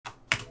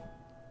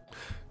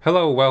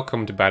Hello,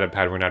 welcome to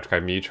badatpad, where Natural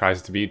Me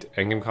tries to beat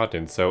endgame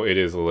content. So it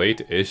is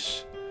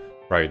late-ish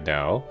right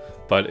now,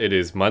 but it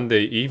is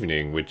Monday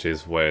evening, which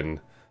is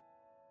when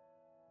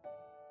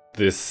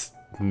this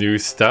new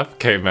stuff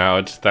came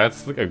out.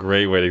 That's a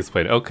great way to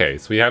explain it. Okay,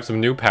 so we have some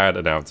new pad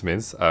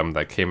announcements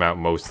that came out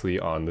mostly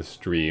on the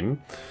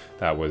stream.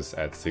 That was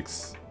at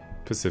 6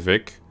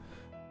 Pacific,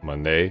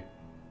 Monday,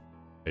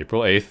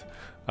 April 8th.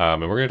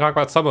 And we're going to talk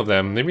about some of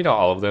them, maybe not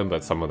all of them,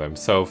 but some of them.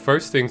 So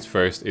first things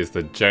first is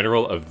the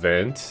general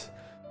event.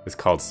 It's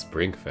called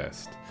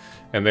Springfest.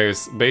 And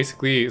there's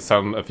basically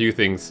a few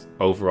things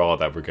overall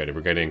that we're getting.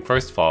 We're getting,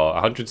 first of all,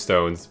 100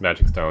 stones,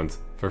 magic stones,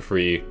 for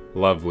free.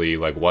 Lovely,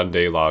 like 1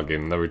 day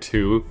login. Number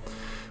 2,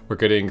 we're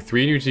getting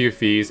 3 new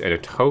GFEs and a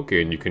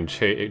token you can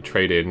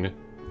trade in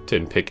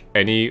to pick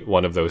any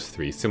one of those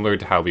 3. Similar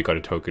to how we got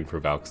a token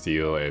for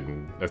Valksteel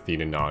and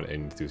Athena Not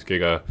and Zeus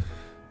Giga.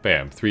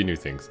 Bam, 3 new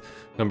things.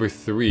 Number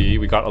 3,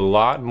 we got a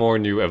lot more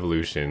new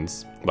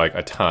evolutions, like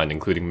a ton,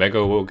 including Mega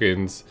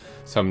Awokens,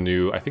 some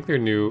new, I think they're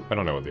new, I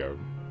don't know what they are,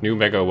 new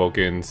Mega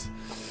Awokens.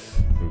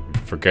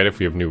 Forget if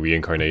we have new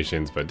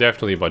reincarnations, but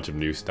definitely a bunch of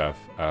new stuff.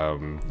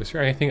 Is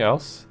there anything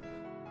else?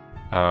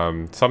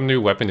 Some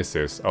new weapon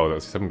assist. Oh,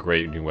 there's some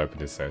great new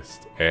weapon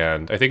assist.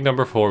 And I think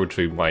number 4, which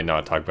we might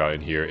not talk about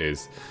in here,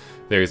 is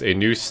there's a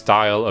new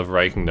style of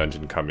ranking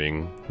dungeon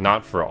coming.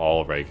 Not for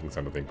all rankings,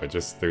 I don't think, but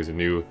just there's a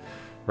new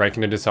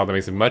ranking dungeon style that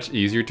makes it much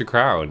easier to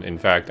crown. In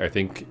fact, I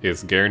think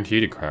it's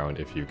guaranteed to crown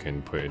if you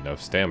can put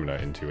enough stamina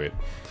into it.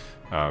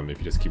 If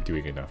you just keep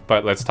doing enough.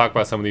 But let's talk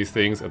about some of these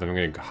things, and then I'm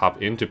going to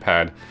hop into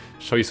pad,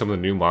 show you some of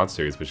the new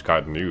monsters which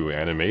got new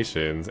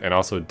animations, and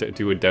also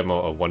do a demo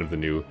of one of the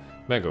new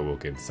Mega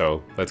Awokens.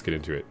 So let's get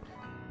into it.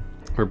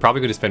 We're probably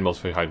going to spend most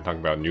of the time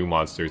talking about new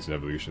monsters and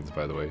evolutions,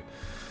 by the way.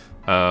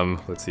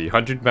 Let's see,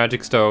 100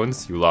 magic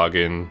stones. You log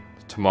in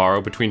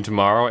tomorrow, between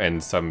tomorrow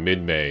and some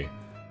mid-May.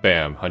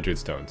 Bam, 100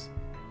 stones.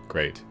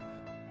 Great.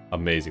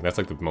 Amazing. That's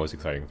like the most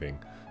exciting thing.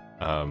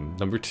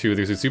 Number 2,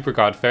 there's a Super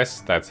God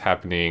Fest that's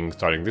happening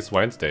starting this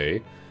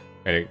Wednesday,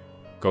 and it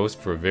goes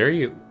for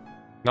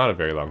not a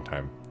very long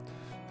time.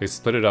 They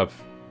split it up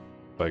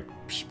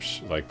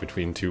like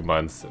between 2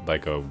 months,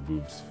 like a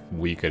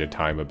week at a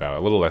time, about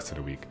a little less than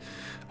a week.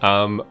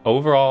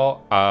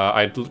 Overall,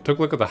 I took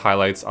a look at the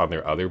highlights on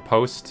their other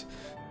post,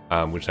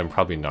 which I'm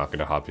probably not going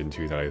to hop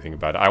into now that I think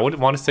about it. I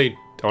want to say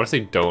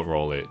don't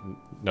roll it,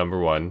 number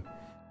 1,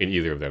 in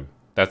either of them.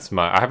 That's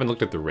I haven't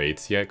looked at the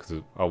rates yet,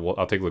 because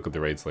I'll take a look at the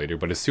rates later,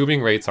 but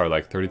assuming rates are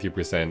like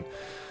 33%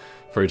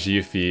 for a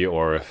GFE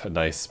or a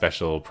nice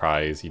special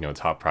prize, you know,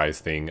 top prize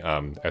thing,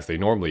 as they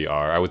normally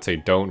are, I would say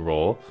don't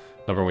roll.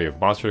 Number 1, we have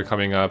Monster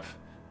coming up.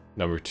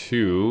 Number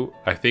 2,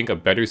 I think a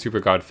better Super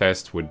God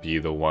Fest would be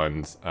the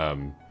ones,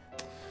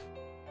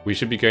 we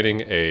should be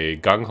getting a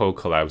Gung Ho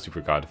collab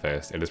Super God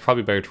Fest, and it's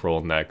probably better to roll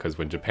in that, because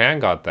when Japan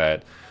got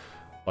that,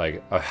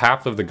 like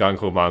half of the Gung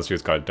Ho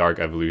monsters got dark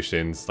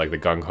evolutions, like the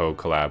Gung Ho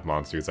collab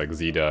monsters like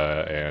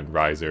Zeta and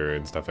Riser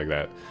and stuff like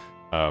that.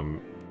 And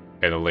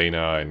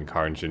Elena and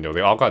Karin Shindo,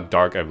 they all got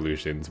dark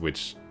evolutions,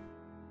 which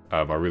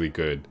are really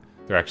good.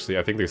 They're actually,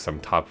 I think there's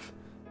some top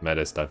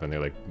meta stuff in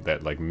there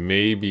that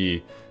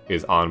maybe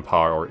is on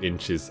par or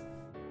inches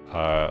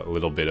a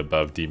little bit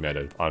above D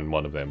meta on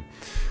one of them.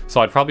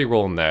 So I'd probably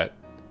roll in that,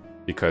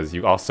 because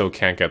you also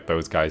can't get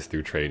those guys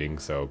through trading,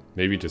 so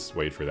maybe just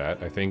wait for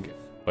that, I think.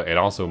 And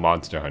also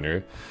Monster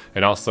Hunter,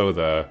 and also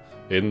the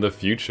in the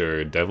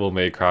future Devil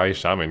May Cry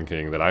Shaman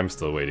King that I'm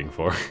still waiting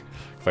for.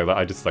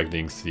 I just like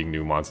seeing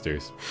new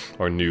monsters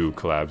or new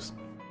collabs.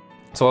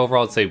 So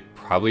overall, I'd say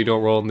probably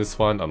don't roll in this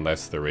one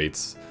unless the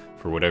rates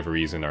for whatever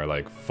reason are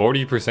like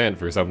 40%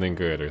 for something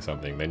good or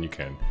something, then you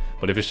can.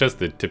 But if it's just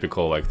the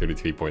typical like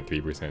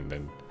 33.3%,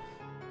 then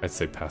I'd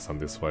say pass on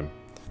this one,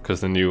 because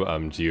the new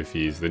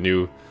GFEs,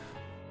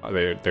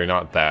 they're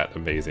not that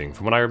amazing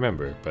from what I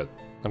remember, but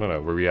I don't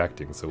know, we're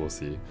reacting, so we'll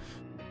see.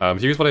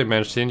 Here's what I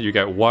mentioned. You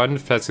get 1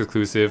 Fest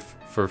exclusive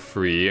for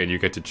free, and you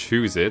get to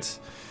choose it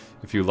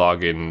if you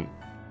log in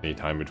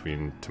anytime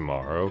between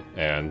tomorrow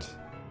and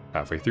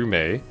halfway through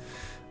May.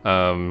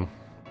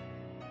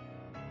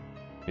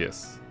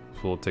 Yes,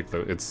 we'll take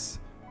these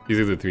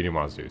are the 3 new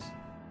monsters.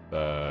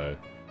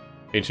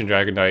 Ancient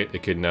Dragon Knight,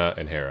 Echidna,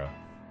 and Hera.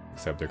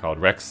 Except they're called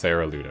Rex,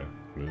 Sarah, Luna.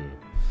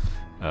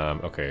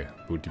 Okay,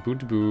 booty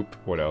booty boop.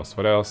 What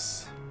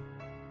else?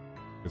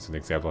 It's an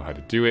example of how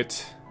to do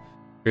it.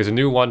 There's a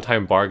new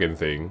one-time bargain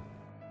thing.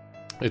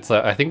 It's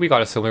I think we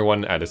got a similar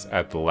one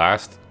at the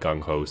last Gung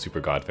Ho Super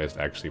God Fest,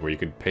 actually, where you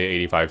could pay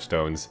 85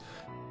 stones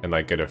and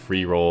like get a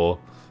free roll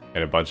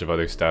and a bunch of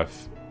other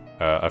stuff.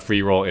 A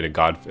free roll in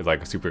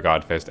a Super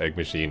God Fest egg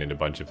machine and a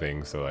bunch of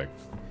things. So like,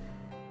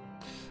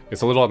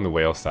 it's a little on the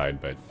whale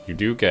side, but you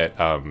do get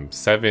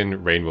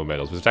 7 rainbow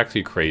medals, which is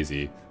actually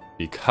crazy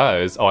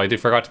because I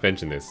forgot to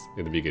mention this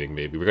in the beginning.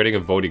 Maybe we're getting a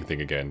voting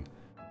thing again.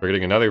 We're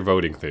getting another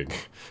voting thing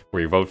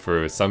where you vote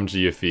for some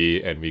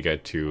GFE and we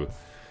get to,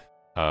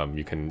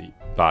 you can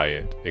buy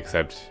it,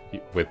 except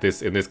with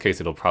this, in this case,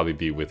 it'll probably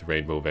be with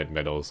rainbow event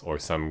medals or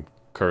some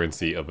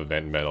currency of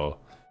event medal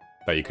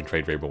that you can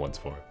trade rainbow ones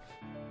for.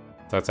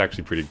 That's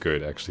actually pretty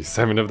good, actually.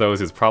 7 of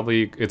those is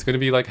probably... It's going to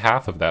be like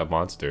half of that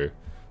monster.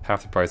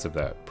 Half the price of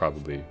that,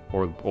 probably.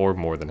 Or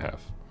more than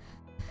half.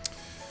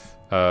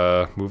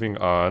 Moving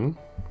on.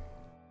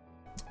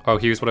 Oh,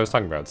 here's what I was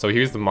talking about. So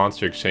here's the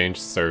monster exchange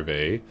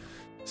survey.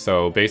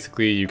 So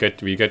basically, you get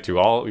to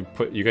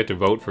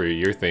vote for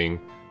your thing.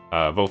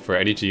 Vote for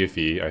any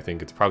GFE. I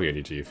think it's probably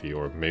any GFE,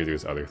 or maybe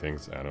there's other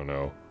things. I don't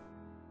know.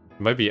 It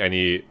might be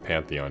any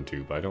Pantheon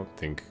too, but I don't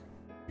think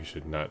you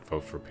should not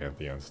vote for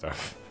Pantheon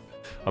stuff.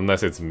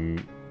 Unless it's...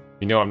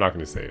 You know, I'm not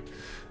going to say it.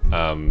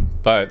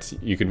 But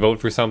you can vote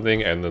for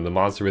something, and then the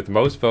monster with the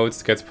most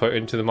votes gets put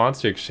into the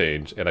monster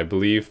exchange. And I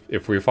believe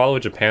if we follow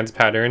Japan's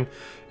pattern,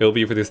 it'll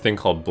be for this thing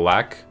called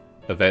black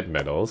event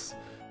medals.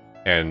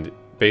 And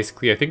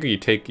basically, I think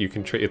you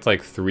can trade. It's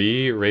like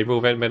 3 rainbow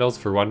event medals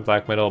for 1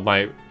 black medal.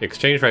 My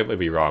exchange rate might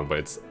be wrong, but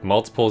it's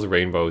multiples of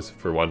rainbows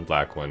for 1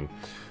 black one.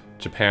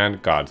 Japan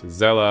got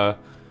Zella,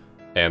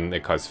 and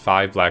it cost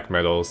 5 black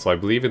medals. So I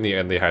believe in the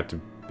end they had to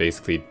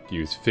basically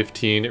use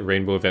 15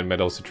 rainbow event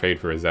medals to trade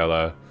for a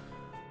Zella.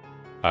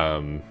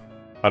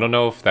 I don't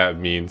know if that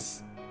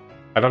means...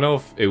 I don't know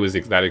if it was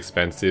that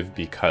expensive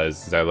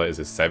because Zella is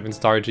a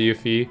 7-star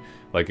GFE.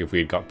 Like if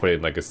we put it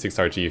in like a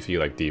 6-star GFE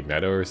like Deep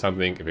Meadow or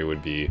something, if it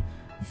would be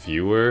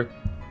fewer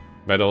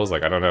medals.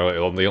 Like I don't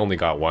know, they only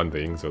got 1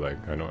 thing, so like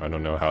I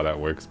don't know how that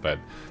works, but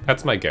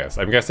that's my guess.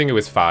 I'm guessing it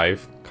was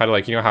 5. Kind of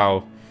like, you know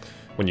how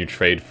when you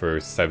trade for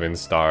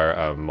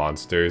 7-star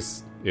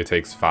monsters, it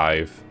takes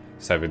 5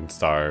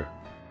 7-star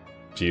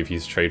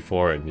GFEs to trade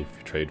for, and if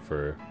you trade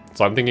for...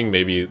 So I'm thinking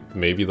maybe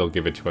they'll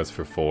give it to us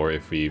for 4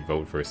 if we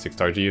vote for a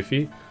 6-star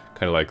GFE,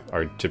 kind of like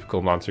our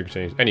typical monster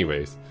exchange.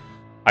 Anyways,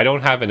 I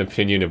don't have an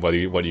opinion of what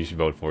you should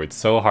vote for. It's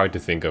so hard to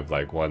think of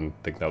like one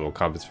thing that will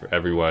encompass for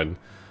everyone.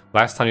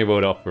 Last time you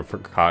voted up for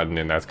cotton,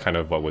 and that's kind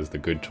of what was the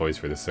good choice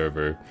for the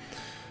server.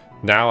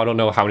 Now I don't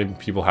know how many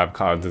people have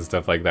cottons and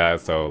stuff like that,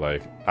 so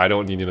like I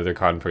don't need another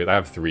cotton per... I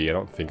have 3. I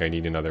don't think I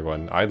need another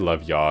one. I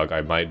love Yogg.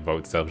 I might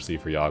vote selfishly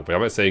for Yogg, but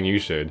I'm not saying you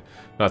should.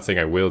 I'm not saying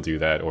I will do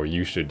that or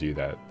you should do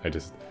that.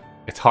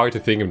 It's hard to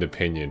think of an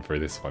opinion for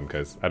this one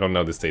because I don't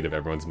know the state of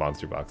everyone's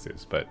monster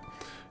boxes, but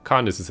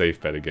cotton is a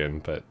safe bet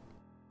again. But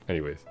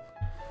anyways,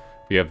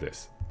 we have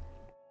this.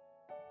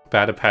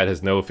 Badatpad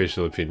has no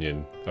official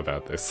opinion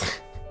about this,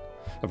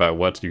 about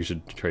what you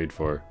should trade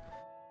for.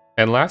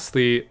 And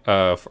lastly,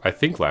 I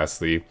think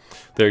lastly,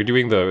 they're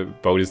doing the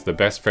bonus, the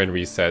best friend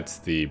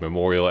resets, the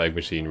memorial egg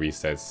machine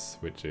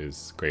resets, which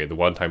is great. The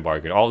one-time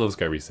bargain, all those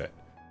get reset.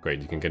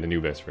 Great, you can get a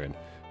new best friend.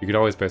 You can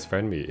always best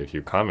friend me if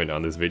you comment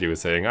on this video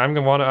saying I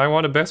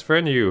want to best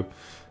friend you.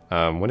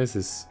 When is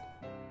this?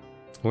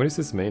 When is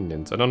this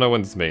maintenance? I don't know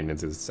when this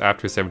maintenance is. It's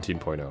after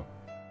 17.0.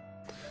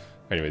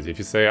 Anyways, if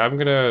you say I'm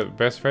gonna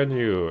best friend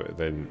you,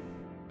 then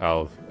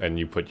and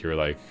you put your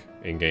like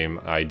in-game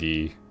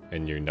ID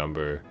and your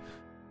number,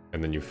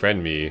 and then you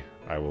friend me,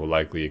 I will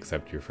likely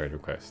accept your friend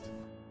request.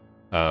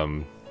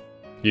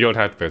 You don't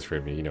have to best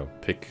friend me, you know,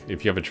 pick,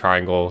 if you have a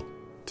triangle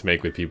to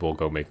make with people,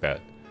 go make that.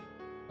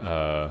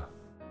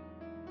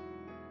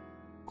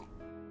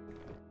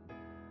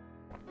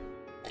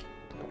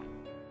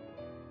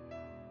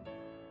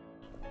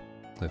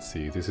 Let's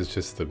see, this is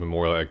just the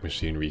memorial egg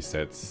machine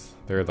resets.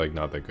 They're like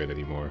not that good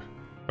anymore.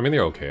 I mean,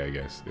 they're okay, I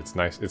guess. It's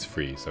nice, it's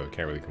free, so I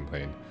can't really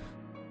complain.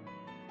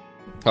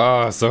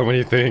 Ah, so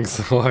many things.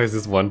 Why is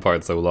this one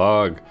part so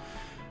long?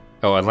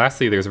 Oh, and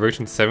lastly, there's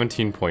version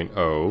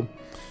 17.0,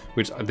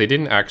 which they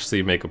didn't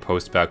actually make a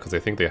post about because I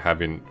think they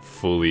haven't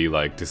fully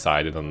like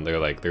decided on.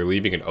 They're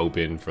leaving it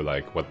open for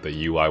like what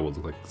the UI will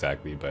look like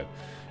exactly, but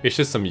it's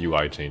just some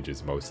UI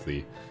changes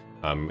mostly.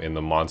 In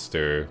the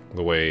monster,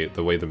 the way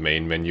the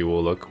main menu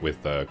will look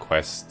with the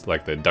quest,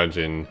 like the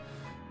dungeon,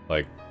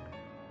 like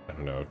I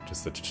don't know,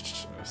 just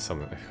there's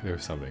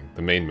something.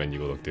 The main menu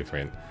will look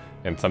different,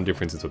 and some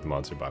differences with the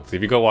monster box.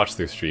 If you go watch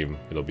their stream,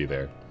 it'll be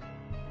there.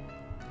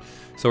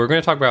 So we're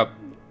going to talk about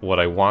what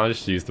I wanted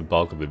to use the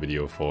bulk of the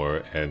video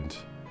for, and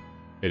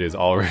it is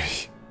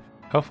already...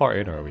 How far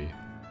in are we?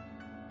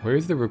 Where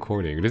is the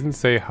recording? It doesn't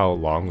say how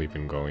long we've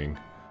been going.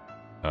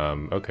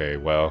 Okay,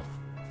 well...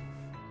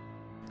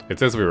 It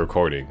says we're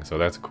recording, so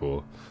that's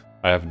cool.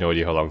 I have no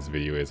idea how long this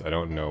video is. I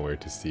don't know where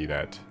to see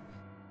that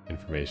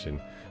information.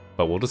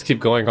 But we'll just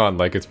keep going on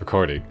like it's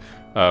recording.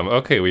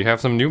 Okay, we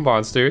have some new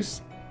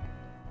monsters.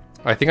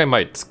 I think I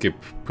might skip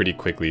pretty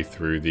quickly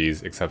through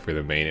these, except for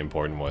the main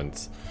important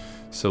ones.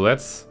 So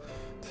let's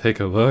take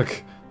a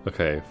look.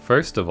 Okay,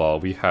 first of all,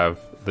 we have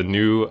the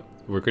new...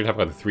 We're going to talk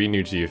about the 3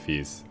 new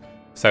GFEs.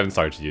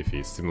 7-star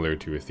GFEs, similar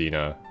to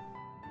Athena,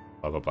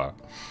 blah blah blah.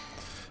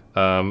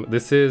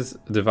 This is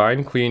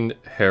Divine Queen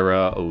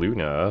Hera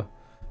Luna,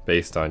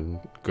 based on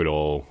good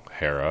old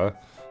Hera.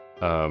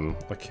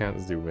 I can't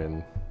zoom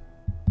in.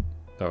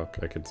 Oh,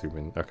 I can zoom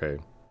in. Okay.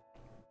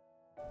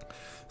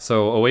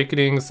 So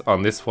Awakenings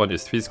on this one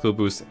is 3 skill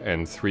boosts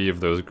and 3 of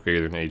those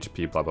greater than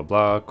HP, blah blah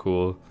blah,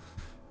 cool.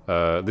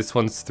 This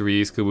one's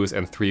 3 skill boosts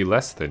and 3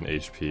 less than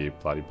HP,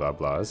 blah blah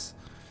blahs.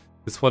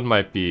 This one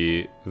might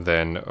be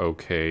then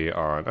okay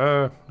on,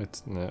 I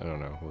don't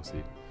know, we'll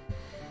see.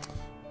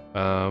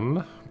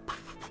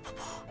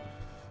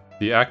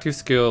 The active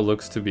skill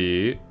looks to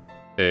be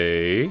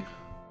a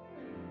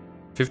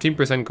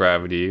 15%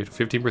 gravity,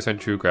 15%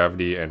 true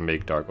gravity, and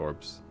make dark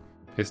orbs.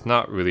 It's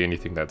not really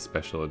anything that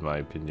special in my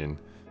opinion.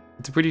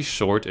 It's a pretty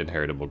short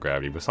inheritable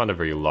gravity, but it's not a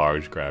very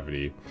large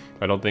gravity.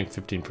 I don't think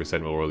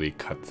 15% will really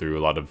cut through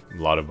a lot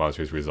of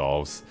monsters'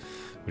 resolves,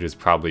 which is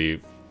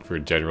probably for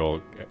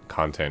general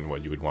content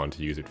what you would want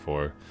to use it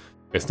for.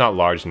 It's not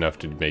large enough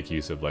to make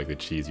use of like the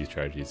cheesy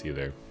strategies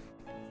either.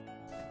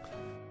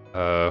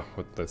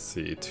 Let's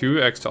see.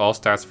 2x to all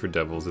stats for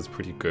devils is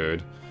pretty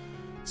good.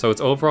 So it's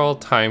overall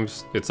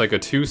times, it's like a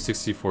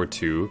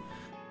 264-2.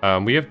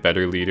 We have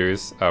better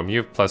leaders. You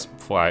have plus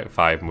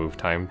 5 move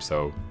time,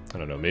 so I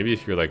don't know. Maybe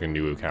if you're like a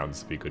new account,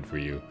 this would be good for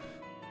you.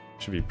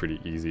 Should be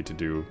pretty easy to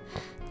do.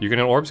 You can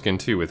an orb skin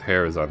too with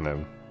hairs on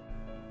them.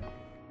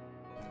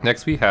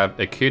 Next we have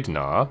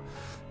Echidna.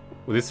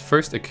 This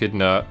first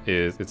Echidna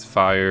it's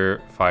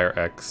Fire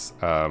X,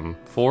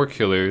 4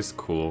 killers,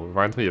 cool.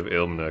 Reminds me of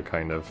Ilmina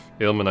kind of.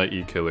 Ilmina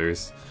E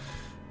killers.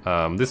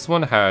 This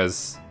one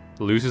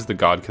loses the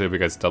God Killer but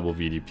gets double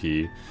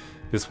VDP.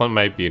 This one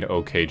might be an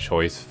okay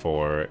choice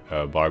for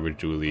Barbara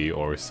Julie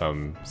or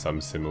some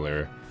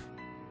similar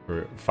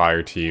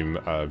fire team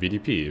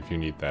VDP if you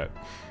need that.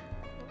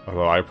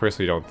 Although I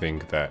personally don't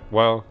think that,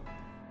 well,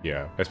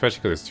 yeah,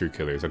 especially because it's 2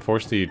 killers.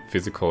 Unfortunately,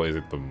 physical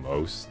isn't the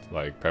most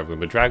like prevalent,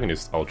 but dragon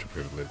is ultra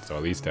prevalent, so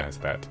at least it has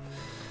that.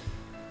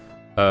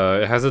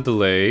 It has a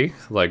delay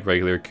like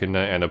regular Echidna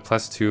and a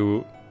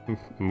 +2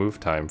 move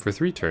time for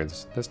 3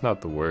 turns. That's not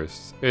the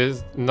worst.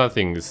 There's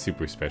nothing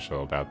super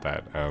special about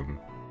that.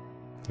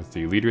 Let's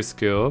see, leader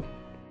skill.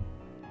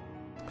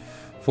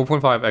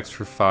 4.5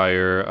 extra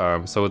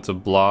fire, so it's a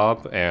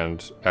blob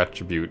and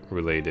attribute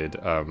related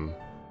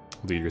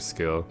leader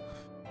skill.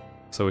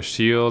 So a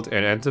shield,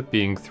 and ends up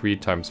being 3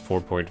 times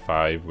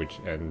 4.5, which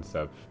ends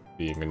up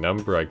being a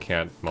number I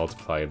can't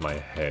multiply in my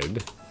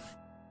head.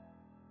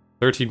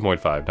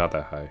 13.5, not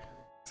that high.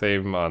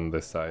 Same on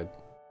this side.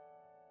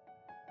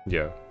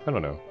 Yeah, I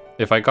don't know.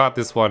 If I got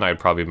this one, I'd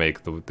probably make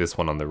this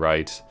one on the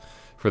right.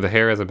 For the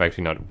hairs, I'm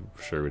actually not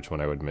sure which one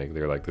I would make.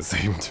 They're like the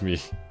same to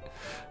me.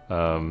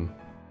 The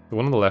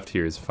one on the left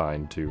here is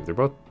fine too. They're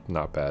both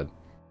not bad.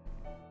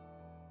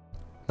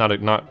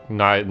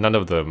 None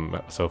of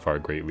them so far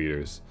great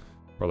leaders.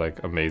 Or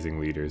like amazing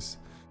leaders.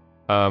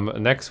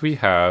 Next we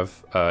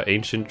have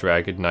Ancient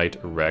Dragon Knight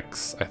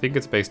Rex. I think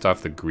it's based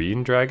off the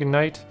Green Dragon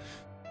Knight.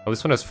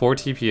 This one has 4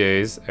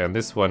 TPAs, and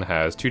this one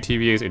has 2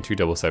 TPAs and 2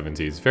 double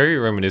 70s. Very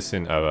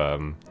reminiscent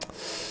of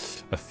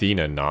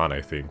Athena Non, I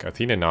think.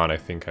 Athena Non, I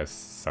think, has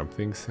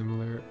something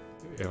similar.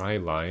 Am I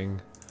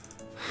lying?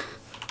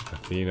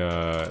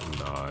 Athena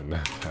Non.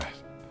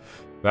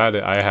 That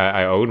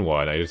I own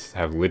one. I just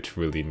have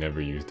literally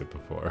never used it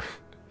before.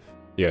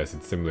 Yes,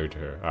 it's similar to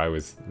her. I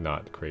was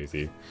not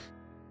crazy.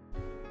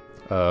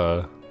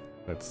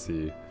 Let's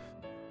see.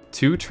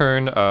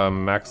 2-turn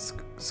max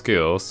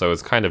skill, so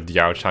it's kind of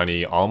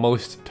Diao-Chani,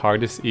 almost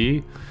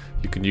TARDIS-y.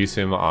 You can use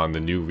him on the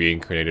new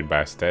reincarnated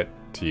Bastet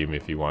team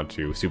if you want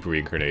to. Super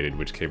reincarnated,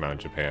 which came out in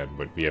Japan,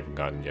 but we haven't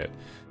gotten yet.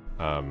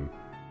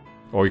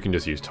 Or you can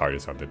just use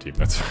TARDIS on the team,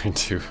 that's fine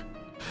too.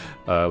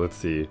 Let's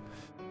see.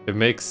 It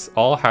makes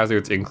all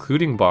hazards,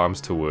 including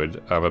bombs, to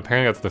wood.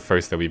 Apparently that's the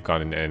first that we've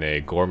gotten in NA.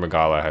 Gore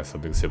Magala has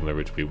something similar,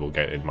 which we will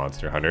get in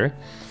Monster Hunter.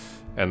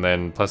 And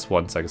then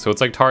 +1 second. So it's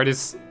like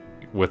TARDIS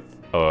with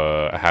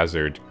a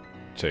hazard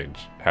change.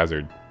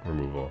 Hazard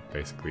removal,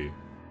 basically.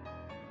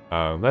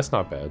 That's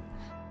not bad.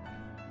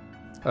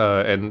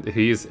 And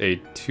he's a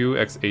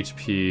 2x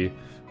HP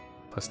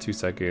 +2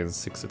 seconds,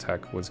 6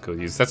 attack, 1 skill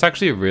use. That's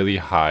actually a really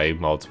high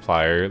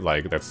multiplier.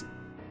 Like, that's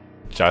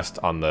just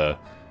on the...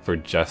 for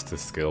just the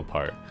skill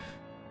part.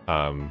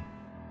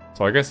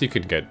 So I guess you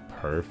could get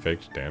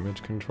perfect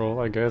damage control,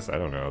 I guess. I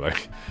don't know,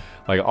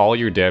 like all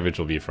your damage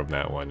will be from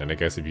that one, and I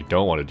guess if you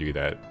don't want to do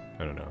that,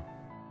 I don't know.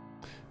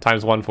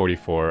 Times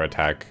 144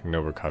 attack,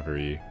 no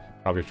recovery.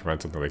 Probably have to run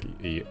something like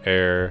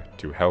air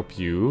to help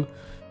you.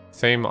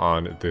 Same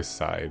on this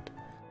side.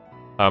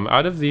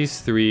 Out of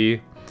these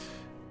 3,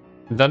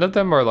 none of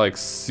them are like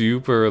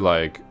super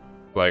like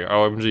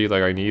OMG,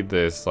 like I need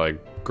this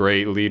like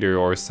great leader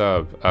or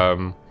sub.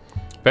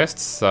 Best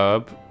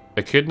sub,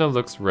 Echidna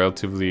looks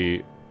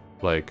relatively,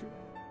 like,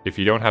 if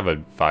you don't have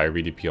a fire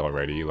VDP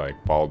already, like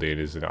Baldin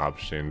is an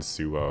option,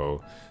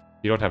 Suo.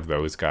 You don't have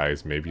those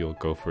guys, maybe you'll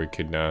go for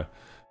Echidna.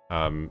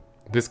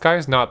 This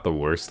guy's not the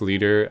worst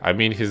leader. I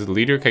mean, his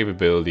leader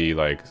capability,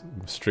 like,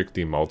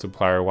 strictly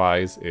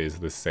multiplier-wise, is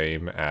the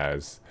same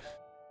as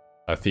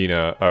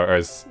Athena, or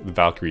as the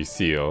Valkyrie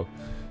Seal.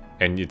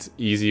 And it's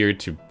easier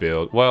to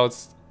build, well,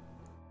 it's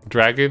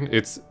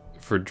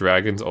for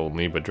dragons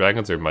only, but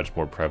dragons are much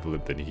more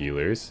prevalent than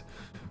healers.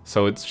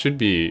 So it should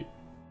be,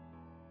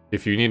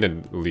 if you need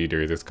a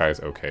leader, this guy's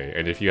okay.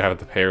 And if you have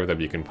the pair of them,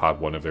 you can pop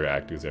one of their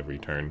actives every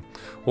turn.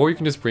 Or you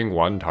can just bring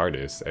one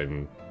TARDIS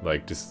and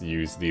like just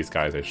use these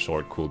guys as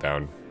short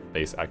cooldown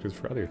base actives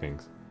for other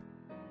things.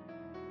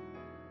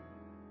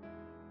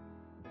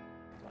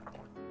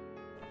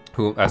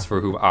 As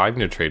for who I'm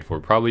gonna trade for,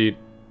 probably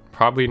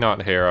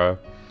not Hera.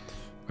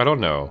 I don't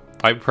know.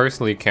 I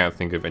personally can't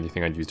think of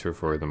anything I'd use her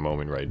for at the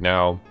moment right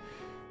now.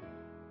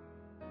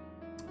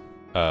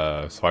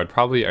 So I'd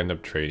probably end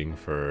up trading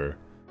for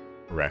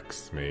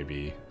Rex,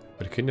 maybe.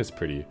 But Echidna's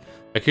pretty.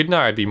 Echidna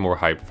I'd be more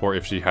hyped for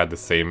if she had the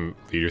same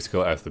leader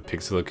skill as the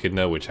Pixel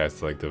Echidna, which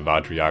has like the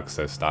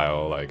Vajrayaxa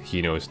style, like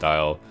Hino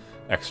style,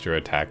 extra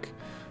attack.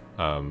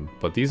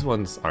 But these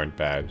ones aren't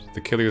bad.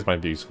 The killers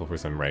might be useful for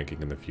some ranking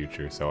in the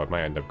future, so I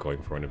might end up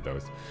going for one of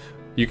those.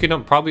 You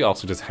can probably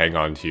also just hang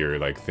on to your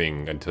like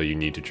thing until you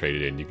need to trade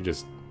it in. You can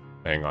just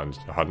hang on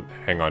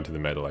to the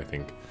medal, I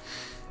think.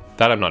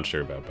 That I'm not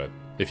sure about, but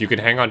if you can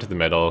hang on to the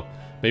medal,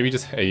 maybe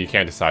just, you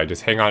can't decide,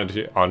 just hang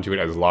onto it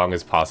as long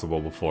as possible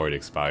before it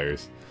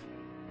expires.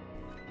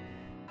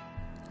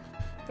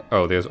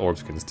 Oh, there's orb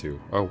skins too.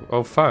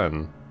 Oh,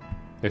 fun.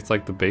 It's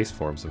like the base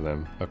forms of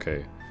them.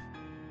 Okay.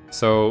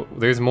 So,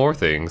 there's more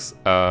things.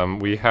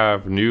 We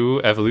have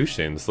new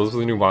evolutions. Those are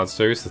the new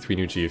monsters, the 3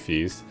 new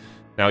GFEs.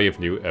 Now you have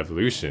new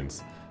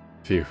evolutions.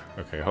 Phew.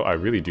 Okay, I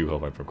really do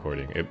hope I'm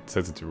recording. It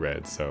says it's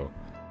red, so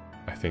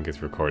I think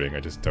it's recording. I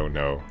just don't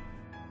know.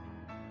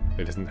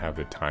 It doesn't have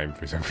the time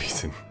for some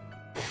reason.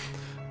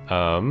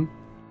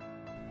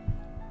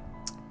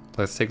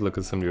 Let's take a look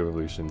at some new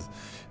evolutions.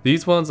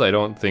 These ones I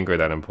don't think are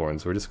that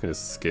important, so we're just going to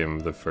skim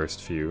the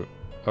first few.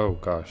 Oh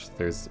gosh,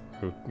 there's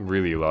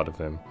really a lot of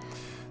them.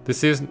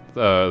 This is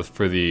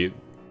for the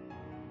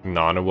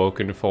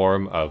non-awoken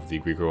form of the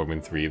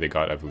Greco-Roman 3. They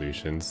got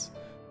evolutions.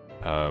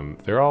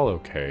 They're all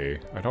okay.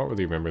 I don't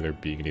really remember there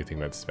being anything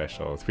that's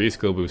special. 3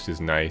 skill boost is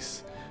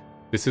nice.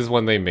 This is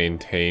when they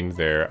maintained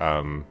their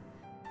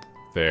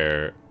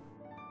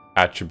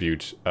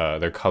attribute,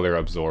 their color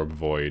absorb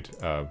void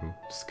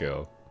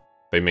skill.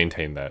 They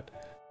maintain that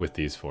with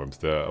these forms.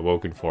 The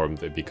awoken form,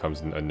 it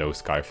becomes a no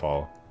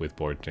skyfall with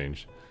board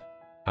change.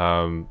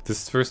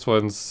 This first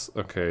one's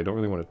okay. I don't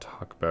really want to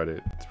talk about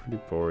it. It's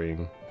pretty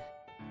boring.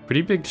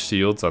 Pretty big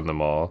shields on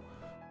them all,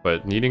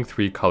 but needing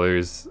 3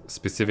 colors,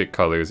 specific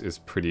colors, is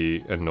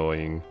pretty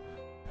annoying.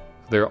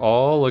 They're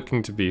all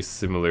looking to be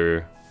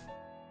similar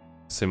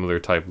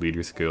type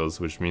leader skills,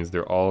 which means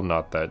they're all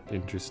not that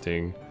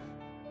interesting.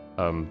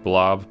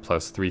 Blob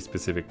plus 3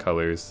 specific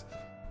colors.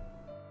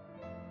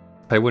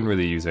 I wouldn't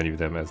really use any of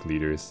them as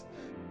leaders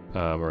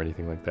or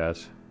anything like that.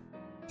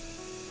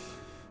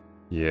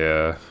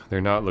 Yeah,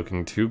 they're not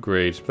looking too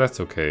great, but that's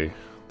okay.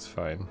 It's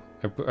fine.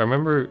 I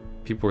remember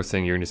people were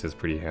saying Uranus is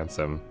pretty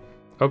handsome.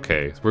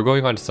 Okay, so we're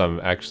going on to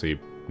some actually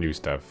new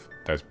stuff.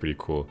 That's pretty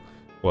cool.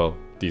 Well,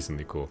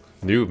 decently cool.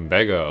 New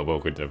Mega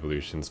Awoken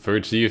evolutions for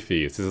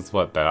GFEs.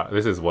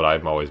 This is what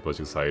I'm always most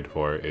excited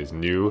for, is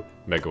new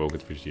Mega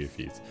Awokens for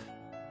GFEs.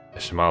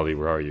 Shamali,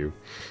 where are you?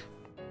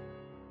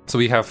 So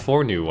we have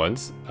 4 new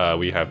ones.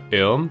 We have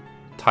Ilm,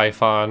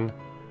 Typhon,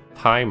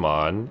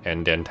 Paimon,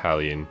 and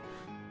Dentalion.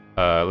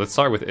 Let's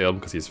start with Ilm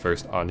because he's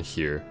first on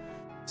here.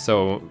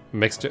 So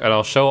mixed, and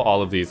I'll show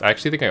all of these. I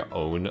actually think I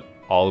own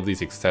all of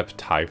these except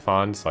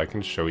Typhon, so I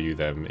can show you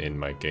them in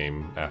my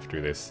game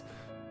after this.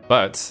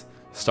 But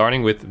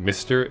starting with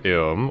Mr.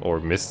 Ilm, or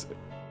Miss,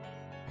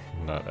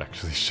 I'm not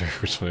actually sure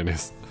which one it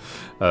is.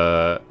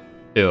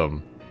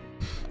 Ilm,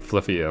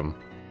 Fluffy Ilm.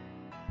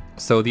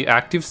 So the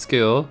active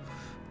skill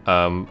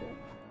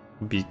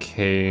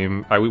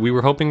became... we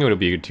were hoping it would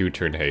be a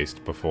 2-turn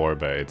haste before,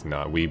 but it's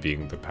not. We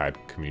being the pad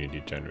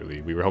community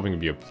generally. We were hoping to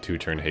be a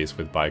 2-turn haste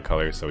with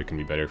bicolor so it can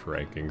be better for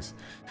rankings.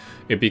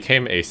 It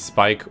became a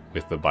spike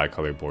with the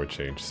bicolor board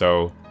change.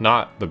 So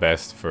not the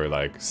best for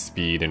like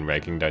speed and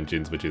ranking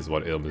dungeons, which is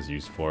what Ilm is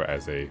used for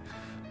as a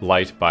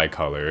light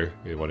bicolor,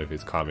 one of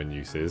his common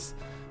uses.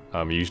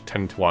 You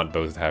tend to want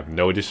those to have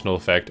no additional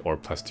effect or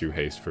 +2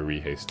 haste for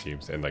rehaste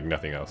teams and like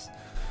nothing else.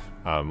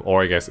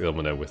 Or I guess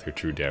Ilmina with her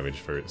true damage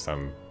for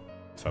some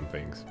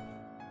things.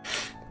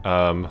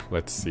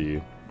 Let's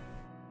see.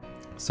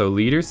 So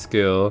leader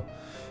skill,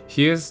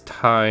 he is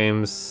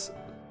times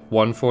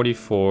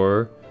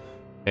 144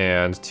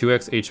 and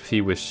 2x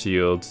HP with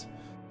shields.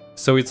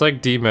 So it's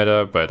like D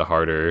meta but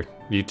harder.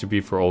 Need to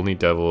be for only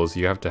devils.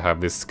 You have to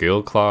have this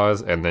skill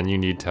clause, and then you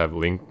need to have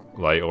link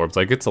light orbs.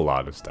 Like, it's a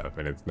lot of stuff,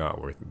 and it's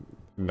not worth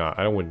it.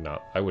 I would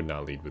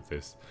not lead with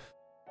this.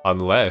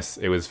 Unless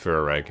it was for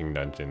a ranking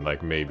dungeon,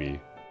 like maybe.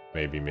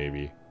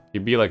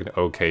 It'd be like an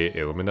okay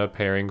Illumina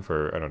pairing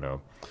for, I don't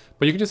know.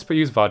 But you can just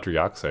use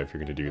Vajrayaxa if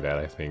you're going to do that,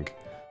 I think.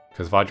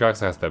 Because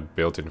Vajrayaxa has that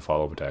built-in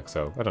follow-up attack,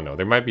 so I don't know.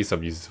 There might be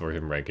some uses for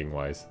him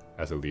ranking-wise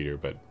as a leader,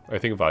 but I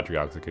think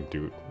Vajrayaxa can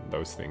do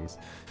those things.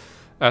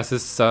 As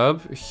his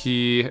sub,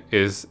 he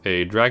is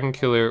a Dragon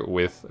Killer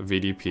with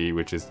VDP,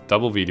 which is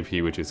double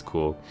VDP, which is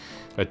cool.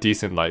 A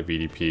decent light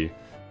VDP.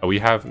 We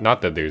have,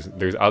 not that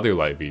there's other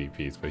light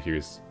VDPs, but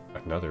here's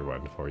another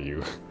one for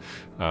you.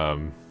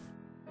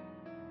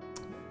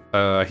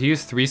 He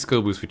has 3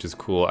 skill boosts, which is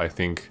cool. I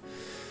think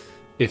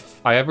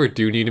if I ever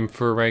do need him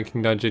for a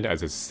ranking dungeon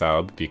as a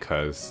sub,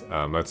 because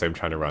let's say I'm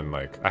trying to run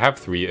like, I have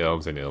 3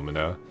 Ilms and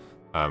Ilmina,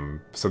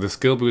 so the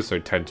skill boosts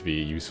tend to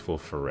be useful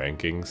for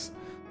rankings.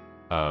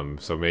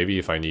 So maybe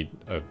if I need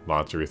a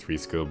monster with 3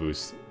 skill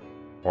boosts,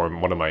 or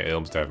one of my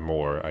Ilms to have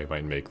more, I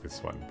might make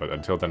this one. But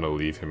until then, I'll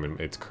leave him in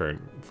its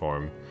current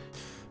form.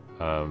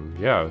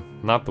 Yeah,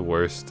 not the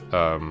worst.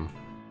 I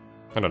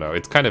don't know,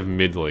 it's kind of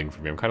middling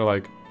for me. I'm kind of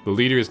like, the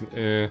leader's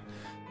but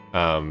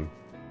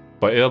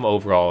Ilm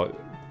overall,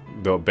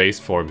 the base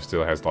form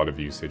still has a lot of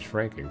usage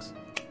for rankings.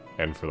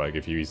 And for like,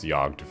 if you use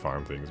Yogg to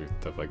farm things or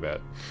stuff like that.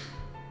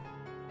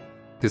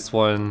 This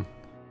one,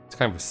 it's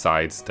kind of a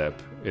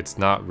sidestep. It's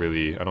not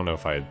really, I don't know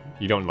if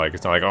you don't like,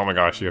 it's not like, oh my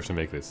gosh, you have to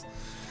make this.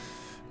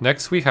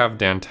 Next we have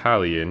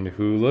Dantalion,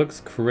 who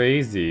looks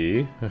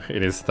crazy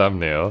in his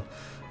thumbnail.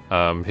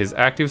 His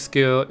active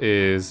skill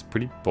is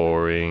pretty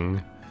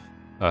boring.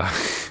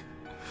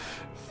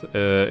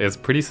 It's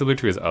pretty similar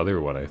to his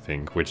other one, I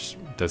think, which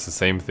does the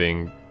same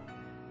thing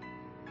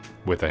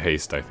with a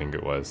haste, I think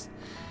it was.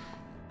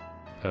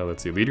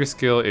 Let's see, leader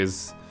skill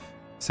is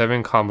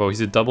 7 combo.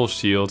 He's a double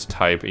shield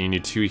type, and you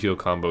need 2 heal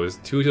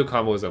combos. 2 heal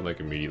combos I'm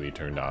like immediately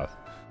turned off.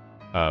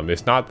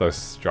 It's not the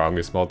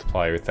strongest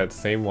multiplier. It's that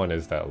same one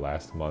as that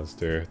last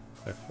monster.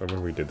 I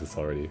remember we did this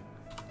already.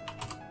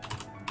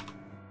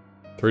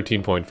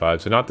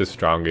 13.5, so not the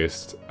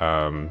strongest.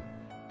 I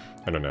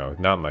don't know,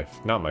 not my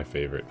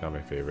favorite. Not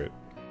my favorite.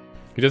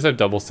 He does have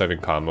double 7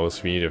 combos.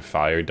 If you need a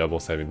fire double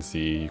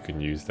 7C, you can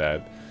use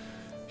that.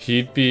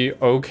 He'd be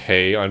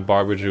okay on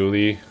Barba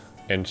Julie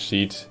and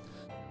Sheet.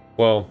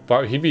 Well,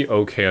 he'd be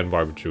okay on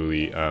Barba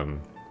Julie,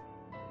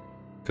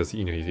 because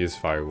you know he is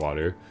fire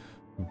water.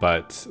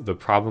 But the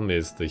problem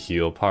is the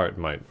heal part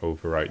might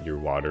overwrite your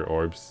water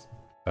orbs,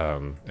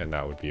 and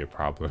that would be a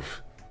problem.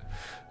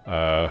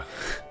 Or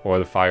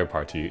the fire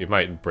part too. It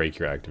might break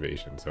your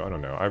activation. So I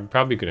don't know. I'm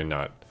probably gonna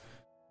not.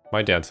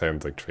 My dad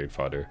sounds like trade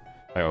fodder.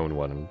 I own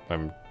one.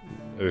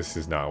 This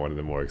is not one of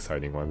the more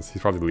exciting ones.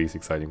 He's probably the least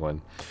exciting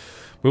one.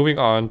 Moving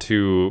on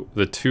to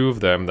the 2 of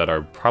them that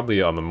are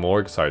probably on the more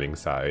exciting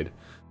side.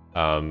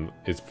 One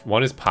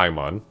is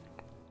Paimon,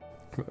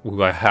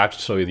 who I have to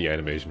show you the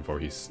animation for.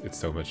 It's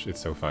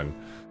so fun.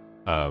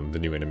 The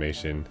new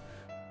animation.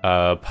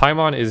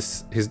 Paimon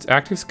is his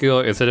active skill.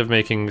 Instead of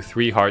making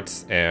 3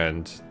 hearts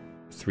and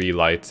 3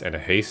 lights and a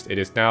haste, it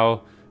is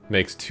now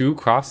makes 2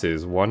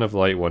 crosses, 1 of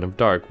light, 1 of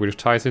dark, which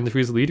ties into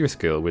his leader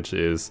skill, which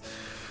is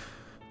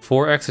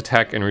 4x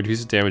attack and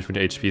reduces damage when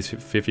HP is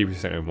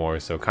 50% or more.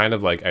 So kind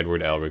of like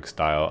Edward Elric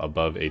style,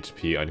 above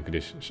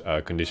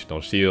HP,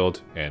 conditional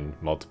shield and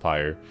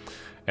multiplier.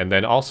 And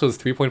then also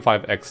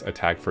 3.5x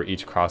attack for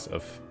each cross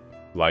of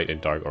light and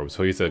dark orbs.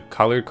 So he's a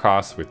colored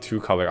cross with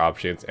 2 color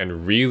options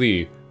and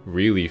really,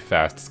 really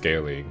fast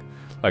scaling.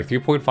 Like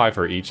 3.5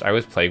 for each. I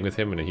was playing with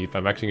him and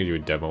I'm actually gonna do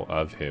a demo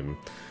of him.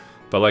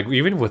 But like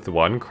even with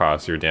 1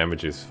 cross, your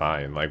damage is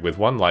fine. Like with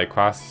 1 light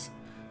cross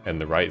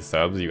and the right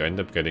subs, you end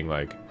up getting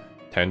like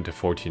 10 to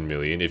 14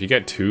 million. If you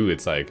get 2,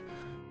 it's like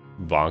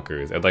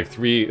bonkers. And like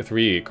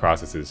three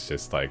crosses is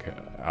just like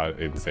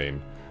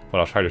insane. But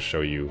I'll try to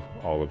show you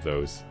all of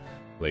those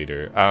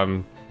later.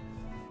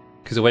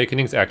 Because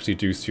Awakenings actually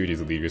do suit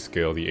his leader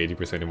skill, the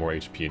 80% or more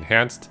HP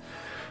enhanced.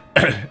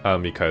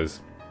 Because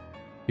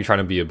you're trying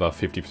to be above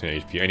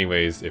 50% HP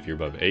anyways. If you're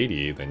above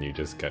 80, then you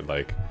just get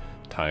like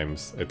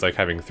times, it's like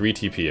having 3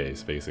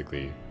 TPAs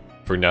basically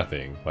for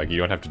nothing. Like you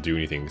don't have to do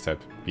anything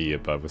except be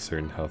above a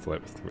certain health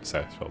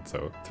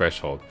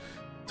threshold.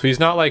 So he's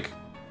not like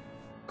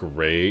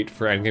great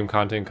for endgame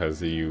content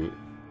because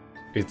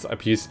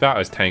he's about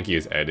as tanky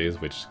as Ed is,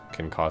 which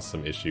can cause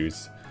some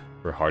issues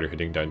for harder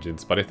hitting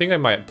dungeons. But I think I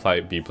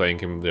might be playing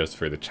him just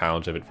for the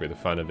challenge of it, for the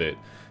fun of it,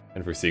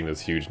 and for seeing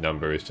those huge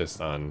numbers just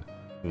on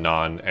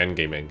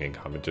non-endgame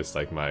content, just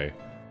like my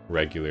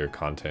regular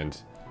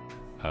content.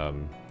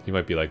 He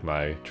might be like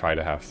my try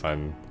to have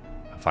fun,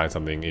 find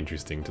something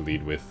interesting to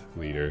lead with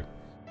leader.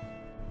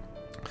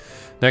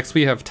 Next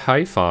we have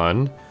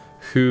Typhon,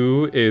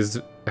 who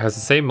has the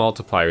same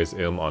multiplier as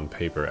Ilm on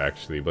paper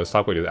actually, but let's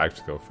talk about his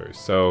actual skill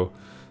first. So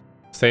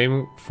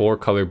same 4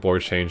 color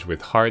board change with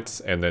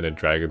hearts and then a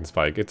dragon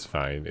spike. It's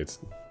fine, it's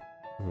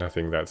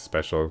nothing that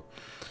special.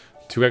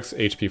 2x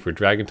HP for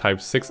dragon type,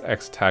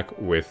 6x attack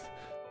with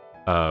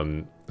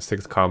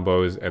 6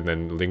 combos, and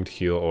then linked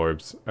heal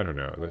orbs. I don't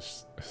know,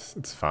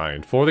 it's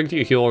fine. 4 linked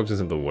heal orbs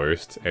isn't the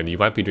worst, and you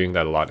might be doing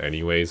that a lot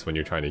anyways when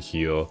you're trying to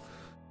heal,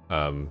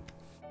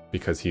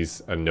 because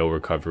he's a no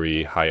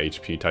recovery, high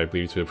HP type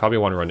lead, so you probably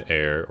want to run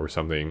air or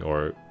something,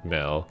 or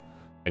Mel,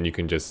 and you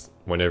can just,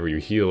 whenever you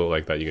heal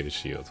like that, you get a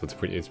shield, so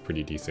it's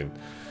pretty decent.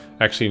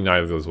 Actually,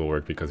 neither of those will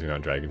work because you're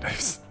not dragon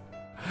types.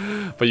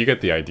 But you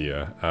get the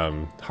idea.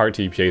 Heart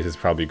TPAs is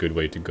probably a good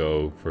way to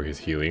go for his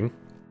healing.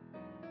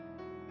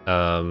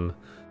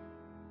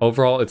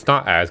 Overall, it's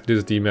not as good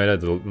as D-Meta.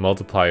 The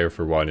multiplier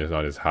for 1 is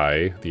not as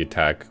high, the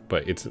attack,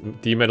 but it's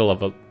D-Meta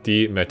level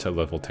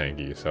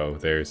tanky, so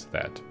there's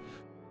that.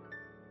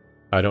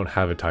 I don't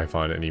have a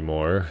Typhon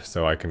anymore,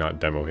 so I cannot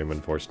demo him,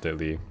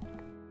 unfortunately.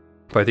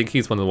 But I think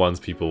he's one of the ones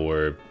people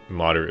were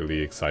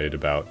moderately excited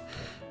about.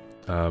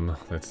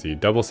 Let's see,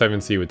 double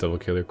 7C with double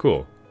killer,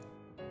 cool.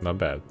 Not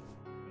bad.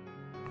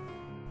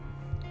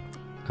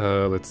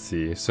 Let's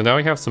see, so now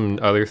we have some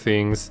other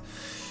things.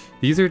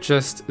 These are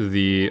just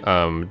the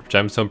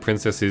Gemstone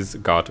Princesses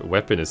got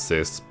weapon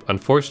assists.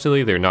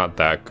 Unfortunately, they're not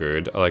that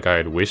good. Like, I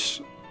had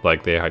wished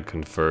like they had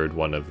conferred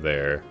one of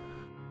their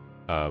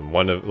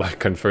One of like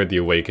conferred the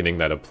awakening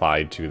that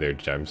applied to their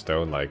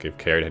gemstone. Like if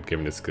Carrot had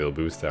given a skill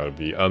boost, that would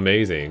be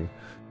amazing.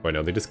 But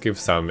no, they just give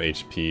some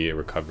HP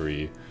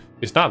recovery.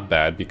 It's not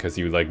bad because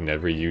you like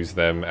never use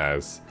them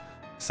as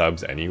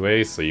subs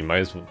anyway, so you might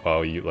as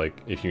well,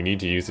 if you need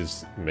to use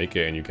this, make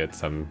it and you get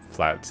some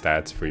flat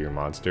stats for your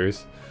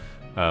monsters.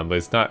 But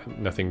it's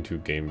nothing too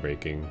game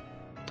breaking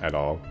at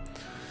all.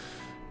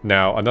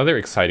 Now, another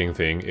exciting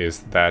thing is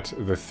that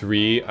the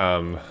three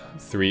other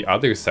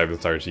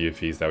 7-star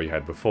GFEs that we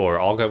had before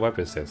all got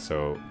weapon assists.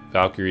 So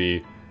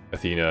Valkyrie,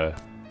 Athena,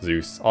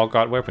 Zeus all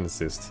got weapon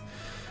assists.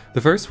 The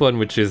first one,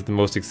 which is the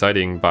most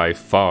exciting by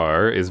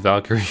far, is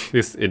Valkyrie.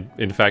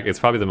 In fact, it's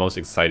probably the most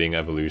exciting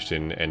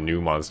evolution and new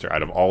monster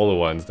out of all the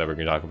ones that we're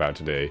going to talk about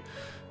today,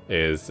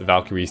 is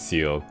Valkyrie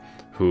Seal,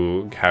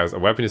 who has a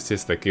weapon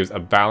assist that gives a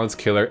balance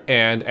killer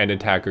and an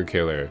attacker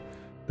killer.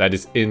 That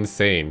is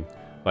insane.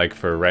 Like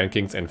for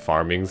rankings and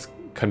farmings,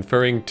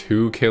 conferring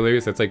 2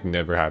 killers, that's like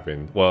never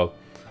happened. Well,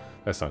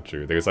 that's not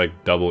true. There's like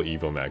double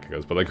Evo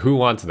Magicos, but like who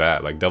wants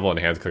that? Like double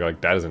enhanced killer,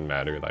 like that doesn't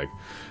matter.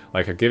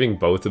 Like giving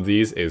both of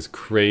these is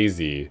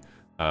crazy.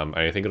 And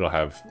I think it'll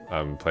have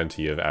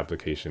plenty of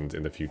applications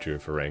in the future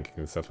for ranking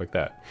and stuff like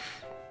that.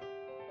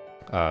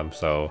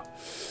 So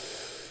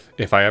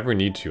if I ever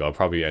need to, I'll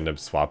probably end up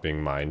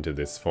swapping mine to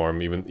this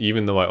form,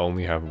 even though I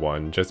only have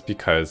one, just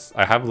because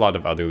I have a lot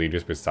of other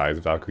leaders besides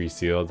Valkyrie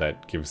Seal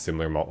that give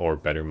similar or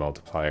better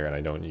multiplier, and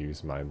I don't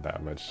use mine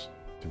that much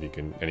to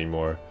begin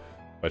anymore.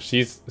 But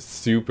she's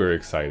super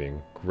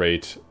exciting.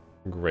 Great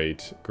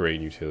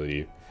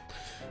utility.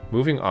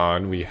 Moving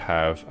on, we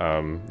have,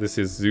 this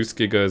is Zeus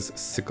Giga's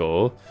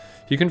Sickle.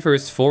 He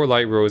confers 4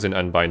 light rows and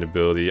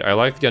unbindability. I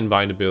like the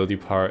unbindability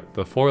part.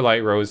 The 4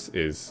 light rows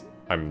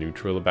I'm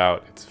neutral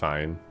about, it's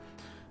fine.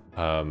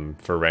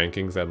 For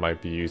rankings that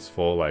might be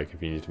useful, like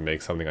if you need to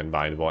make something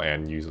unbindable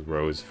and use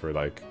rows for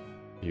like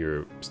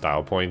your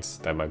style points,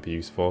 that might be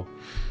useful.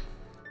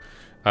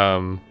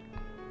 Yeah.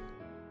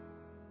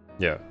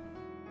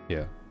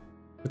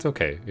 It's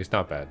okay. It's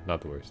not bad.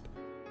 Not the worst.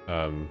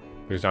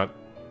 There's not...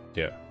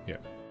 Yeah.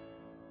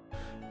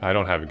 I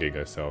don't have a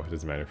Giga, so it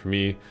doesn't matter for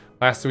me.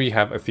 Lastly, we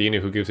have Athena,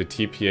 who gives a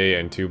TPA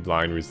and 2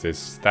 blind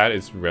resists. That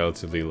is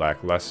relatively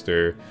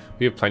lackluster.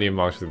 We have plenty of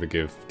monsters that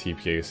give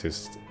TPA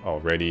assist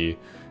already.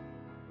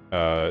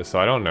 So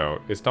I don't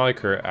know. It's not like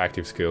her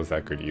active skill is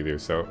that good either,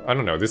 so I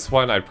don't know. This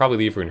one, I'd probably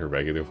leave her in her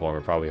regular form.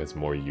 It probably has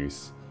more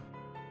use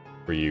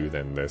for you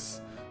than this.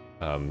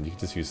 You can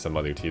just use some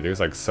other T. There's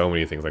like so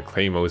many things, like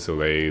Claymore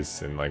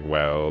Soleils and like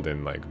Weld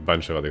and like a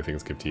bunch of other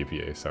things give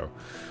TPA, so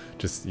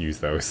just use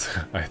those,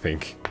 I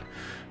think.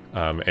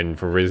 And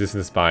for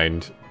resistance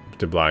bind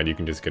to blind, you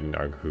can just get an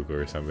Arghuga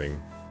or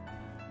something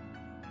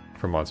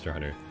for Monster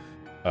Hunter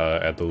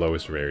at the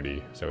lowest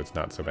rarity, so it's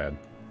not so bad.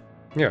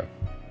 Yeah.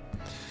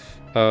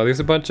 There's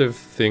a bunch of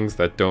things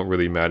that don't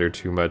really matter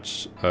too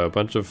much. A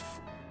bunch of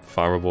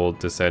farmable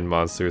Descend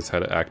monsters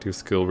had active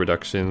skill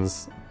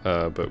reductions,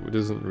 but it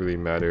doesn't really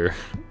matter.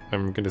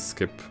 I'm gonna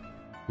skip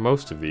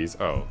most of these.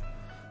 Oh,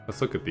 let's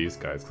look at these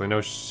guys, because I know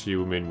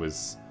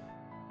Xiumin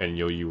and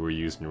Yo-Yu were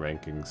used in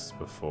rankings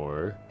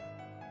before.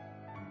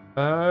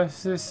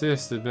 It's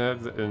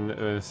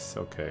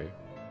okay.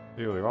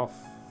 They're all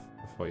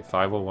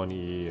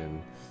 501E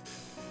and...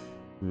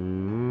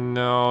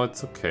 No,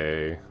 it's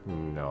okay.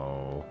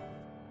 No.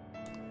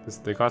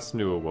 They got some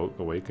new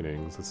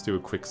awakenings. Let's do a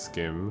quick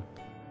skim.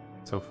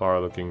 So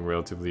far looking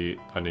relatively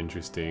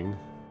uninteresting.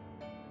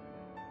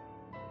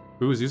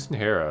 Ooh, Zeus and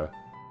Hera.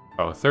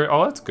 Oh,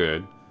 that's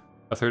good.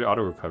 A 3rd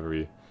auto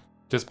recovery.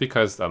 Just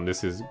because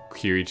this is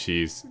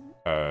Kirichi's,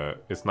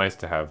 it's nice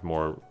to have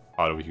more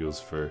auto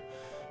heals for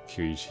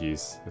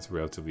Kirichi's. It's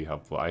relatively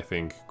helpful, I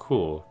think.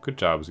 Cool. Good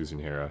job, Zeus and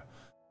Hera.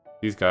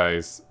 These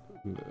guys...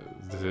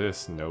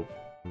 Nope.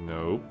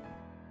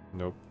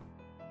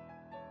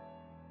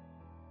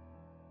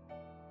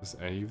 Does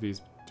any of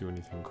these do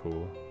anything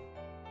cool?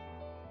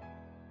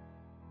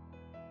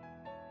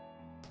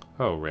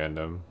 Oh,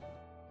 random.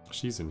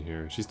 She's in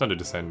here. She's not a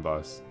Descend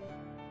boss.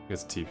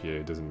 It's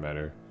TPA, it doesn't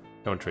matter.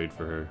 Don't trade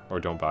for her, or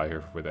don't buy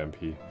her with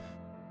MP.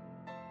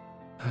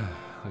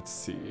 Let's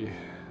see.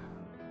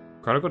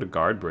 Gotta go to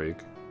guard break.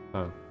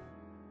 Huh.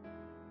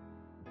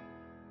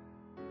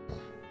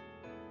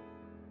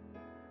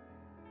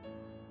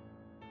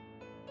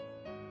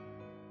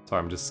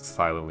 Sorry, I'm just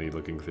silently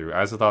looking through.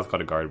 Azathoth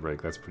got a guard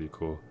break, that's pretty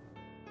cool.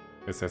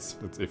 That's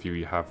if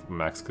you have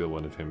max skill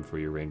 1 of him for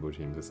your rainbow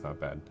teams, it's not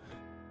bad.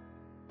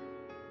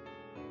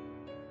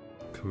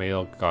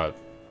 Kamale got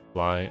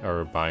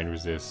bind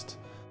resist.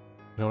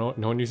 No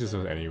one uses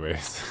those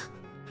anyways.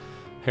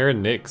 Hera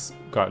Nyx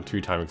got 2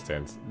 time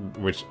extents,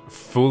 which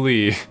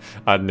fully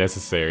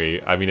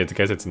unnecessary. I mean, I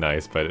guess it's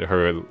nice, but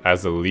her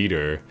as a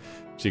leader,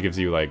 she gives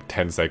you like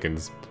 10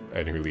 seconds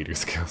and her leader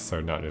skill, so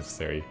not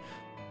necessary.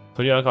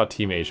 So yeah, I got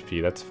team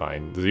HP, that's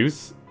fine.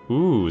 Zeus,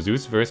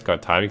 Zeus Verse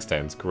got time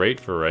extents, great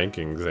for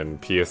rankings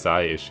and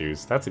PSI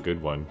issues. That's a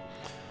good one.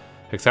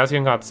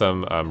 Hexasion got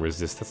some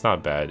resist, that's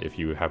not bad if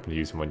you happen to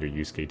use him on your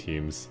Yusuke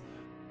teams.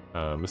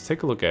 Let's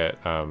take a look at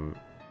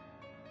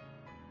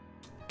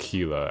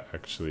Keela,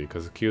 actually,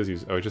 because Keela's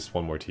used... Oh, just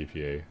one more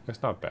TPA.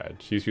 That's not bad.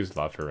 She's used a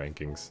lot for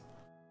rankings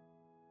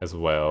as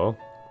well.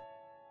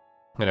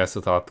 And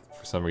Esothoth,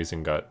 for some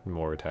reason, got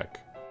more attack.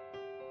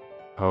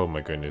 Oh my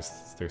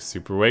goodness. There's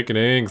Super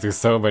Awakenings! There's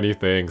so many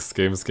things!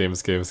 Skim.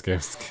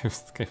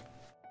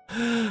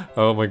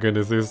 Oh my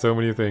goodness, there's so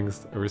many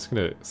things. We're just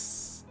gonna...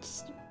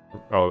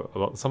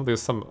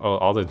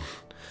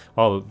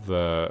 all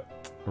the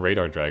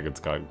radar dragons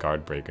got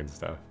guard break and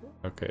stuff.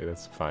 Okay,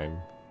 that's fine.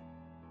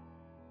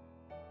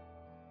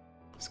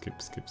 Skip.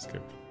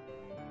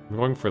 I'm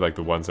going for like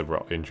the ones that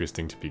were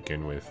interesting to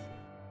begin with.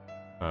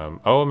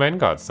 Oh, Men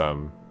got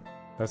some.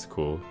 That's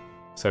cool.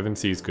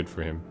 7C is good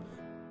for him.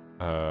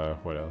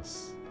 What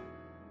else?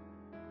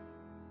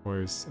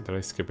 Did I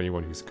skip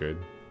anyone who's good?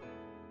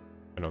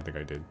 I don't think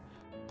I did.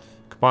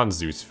 Come on,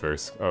 Zeus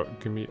first. Oh,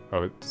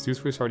 does Zeus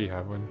first already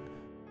have one?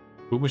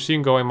 Boot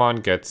Machine Goemon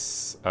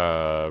gets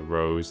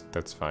Rose.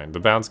 That's fine.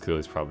 The bounce kill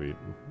is probably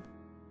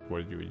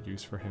what you would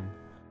use for him.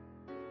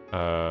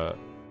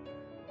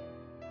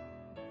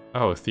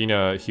 Oh,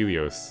 Athena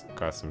Helios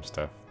got some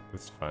stuff.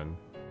 That's fun.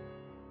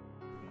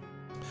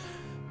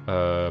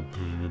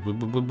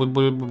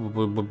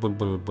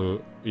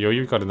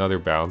 Yo-Yo got another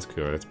bounce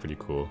killer. That's pretty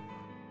cool.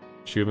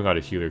 Shuben got a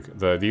healer.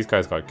 These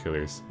guys got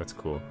killers. That's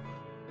cool.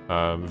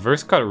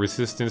 Verse got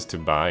resistance to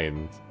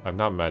bind. I'm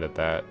not mad at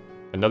that.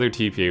 Another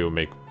TPA will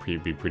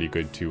be pretty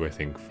good too, I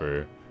think,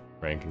 for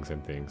rankings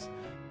and things.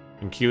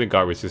 And Keela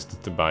got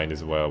resistance to bind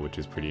as well, which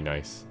is pretty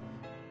nice.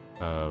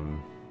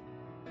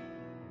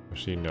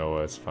 Actually,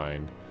 Noah is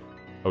fine.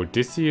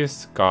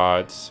 Odysseus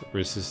got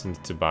resistance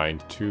to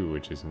bind too,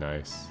 which is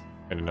nice.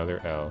 And another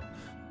L.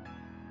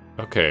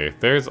 Okay,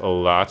 there's a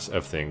lot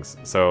of things.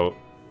 So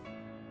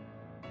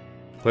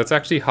let's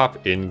actually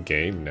hop in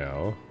game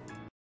now.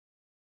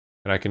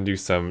 And I can do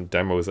some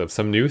demos of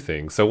some new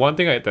things. So one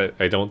thing that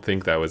I don't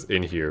think that was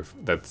in here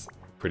that's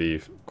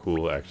pretty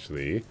cool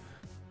actually,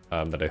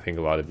 that I think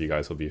a lot of you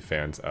guys will be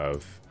fans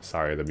of.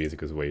 Sorry, the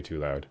music is way too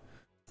loud.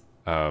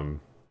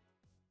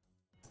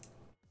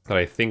 That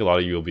I think a lot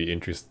of you will be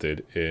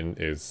interested in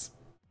is,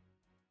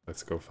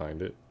 let's go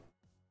find it.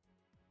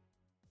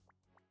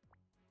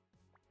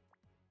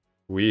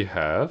 We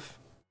have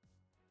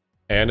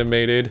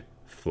animated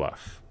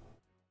fluff.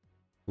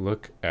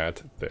 Look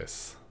at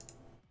this.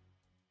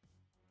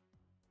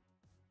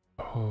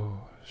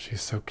 Oh,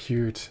 she's so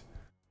cute.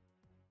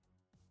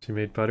 She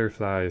made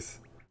butterflies.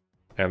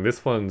 And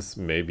this one's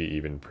maybe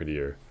even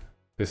prettier.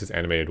 This is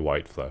animated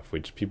white fluff,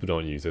 which people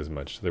don't use as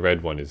much. The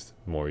red one is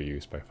more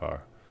used by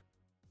far.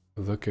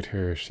 Look at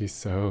her, she's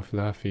so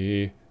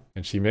fluffy.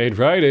 And she made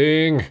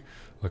writing!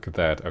 Look at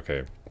that.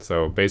 Okay,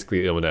 so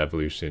basically Ilmina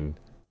evolution.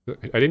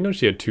 I didn't know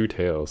she had 2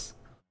 tails.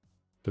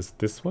 Does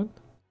this one?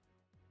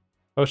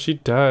 Oh, she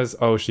does.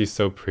 Oh, she's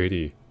so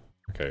pretty.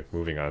 Okay,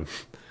 moving on.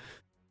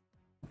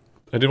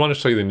 I did want to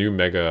show you the new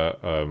Mega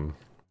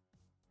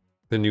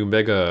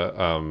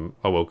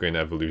Awoken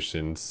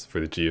evolutions for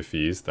the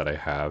GFEs that I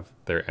have,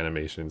 their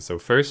animations. So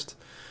first,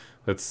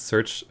 let's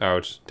search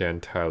out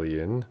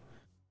Dantalion.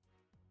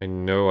 I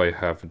know I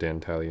have a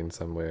Dantalion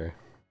somewhere.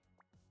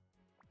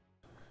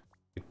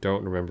 I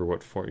don't remember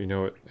what form. You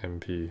know what?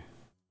 MP.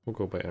 We'll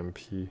go by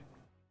MP.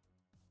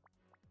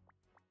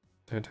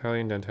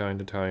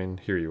 Dantalion.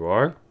 Here you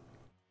are.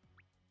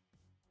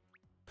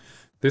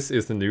 This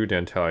is the new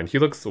Dantalion. He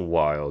looks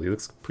wild. He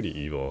looks pretty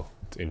evil.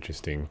 It's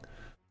interesting.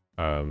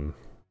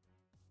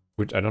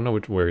 Which I don't know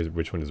which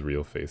one his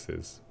real face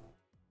is.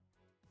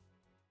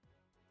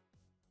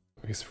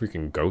 He's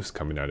freaking ghost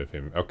coming out of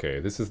him. Okay,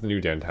 this is the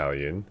new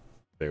Dantalion.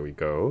 There we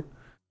go.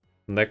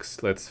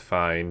 Next, let's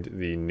find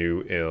the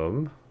new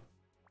Ilm.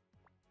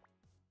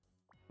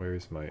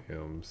 Where's my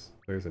Ilms?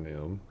 There's an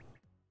Ilm.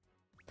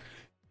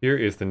 Here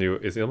is the new...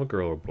 Is Ilm a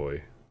girl or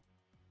boy?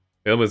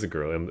 Ilm is a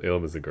girl.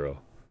 Ilm is a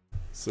girl.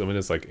 So Ilm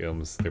is like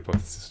Ilms. They're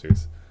both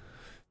sisters.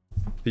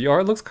 The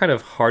art looks kind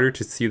of harder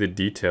to see the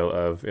detail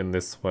of in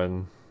this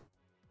one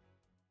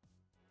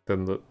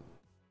than the...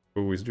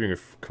 Oh, he's doing a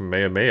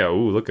Kamehameha. Oh,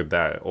 look at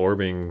that.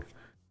 Orbiting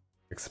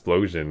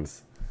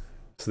explosions.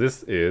 So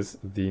this is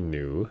the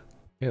new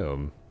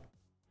Ilm.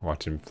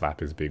 Watch him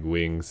flap his big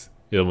wings.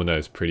 Ilmina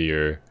is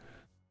prettier.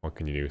 What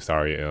can you do?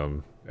 Sorry,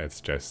 Ilm.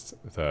 It's just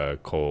the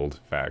cold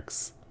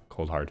facts.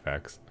 Cold hard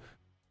facts.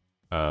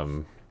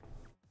 And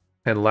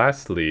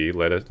lastly,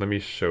 let me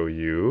show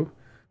you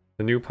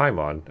the new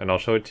Paimon. And I'll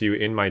show it to you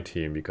in my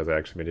team because I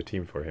actually made a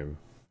team for him.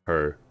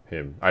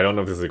 Him. I don't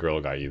know if this is a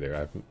girl guy either.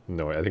 I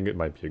think it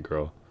might be a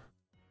girl.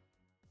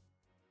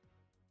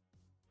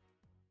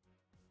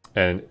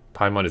 And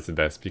Paimon is the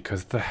best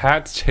because the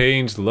hat's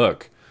changed.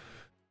 Look,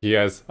 he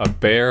has a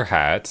bear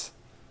hat,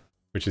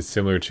 which is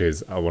similar to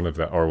his one of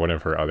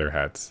her other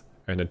hats,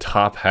 and a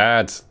top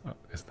hat. Oh,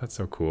 isn't that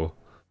so cool?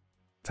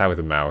 It's hat with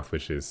a mouth,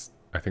 which is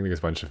I think there's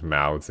a bunch of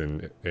mouths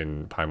in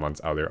Paimon's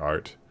other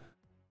art.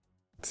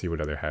 Let's see what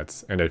other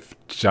hats, and a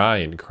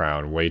giant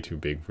crown, way too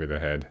big for the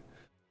head.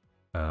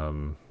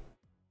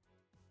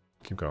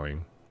 Keep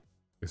going.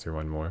 Is there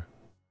one more?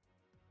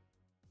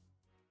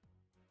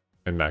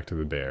 And back to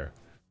the bear.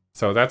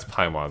 So that's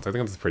Paimon. So I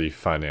think that's a pretty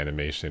fun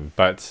animation.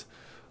 But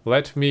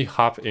let me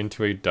hop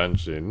into a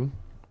dungeon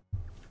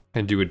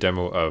and do a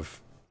demo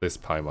of this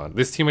Paimon.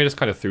 This team I just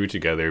kind of threw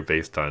together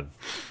based on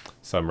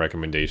some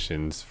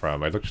recommendations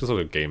from, I looked just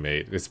at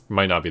GameMate. This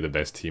might not be the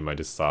best team. I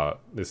just saw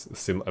this,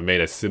 I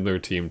made a similar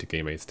team to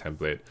GameMate's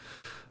template.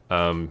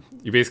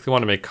 You basically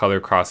want to make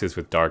color crosses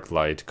with dark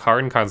light.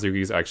 Karin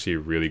Kanzuki is actually a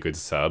really good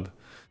sub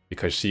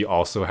because she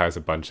also has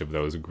a bunch of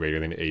those greater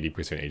than 80%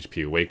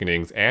 HP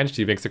awakenings, and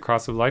she makes a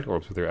cross of light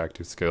orbs with her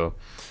active skill.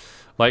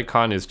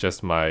 Lightcon is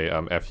just my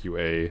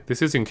FUA.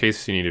 This is in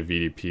case you need a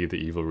VDP, the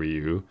Evil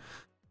Ryu.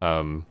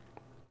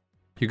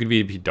 You can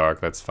VDP dark,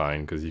 that's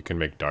fine, because you can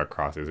make dark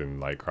crosses and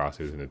light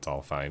crosses and it's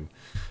all fine.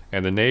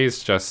 And the Nay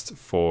is just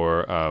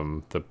for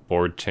the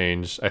board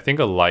change. I think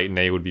a light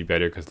Nay would be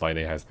better because light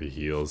Nay has the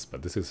heals,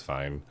 but this is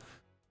fine.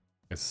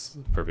 It's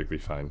perfectly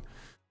fine.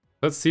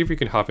 Let's see if we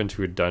can hop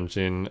into a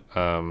dungeon.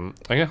 I'm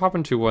gonna hop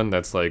into one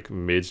that's like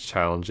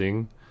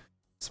mid-challenging.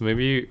 So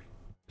maybe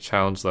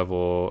challenge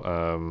level,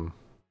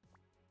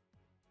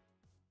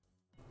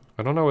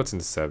 I don't know what's in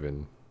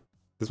 7.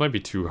 This might be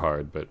too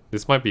hard, but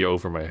this might be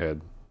over my head.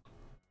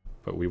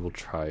 But we will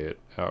try it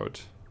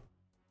out.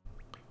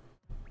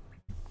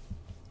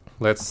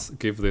 Let's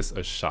give this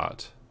a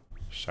shot,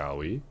 shall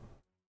we?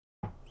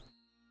 I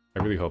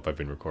really hope I've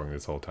been recording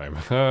this whole time.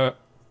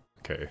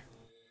 Okay.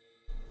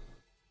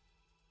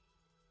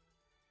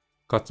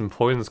 Got some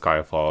poison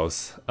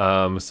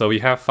skyfalls. So we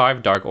have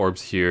 5 dark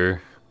orbs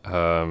here.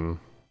 I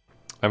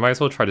might as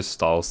well try to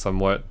stall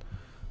somewhat,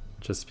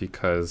 just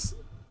because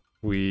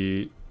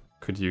we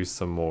could use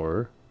some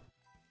more.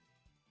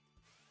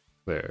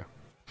 There.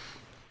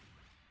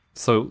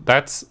 So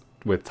that's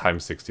with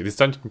times 60. This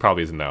dungeon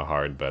probably isn't that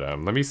hard, but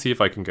let me see if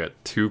I can get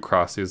 2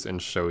 crosses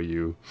and show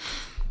you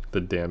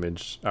the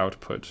damage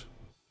output.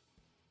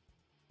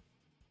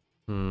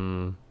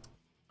 I'm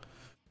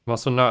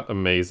also not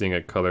amazing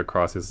at color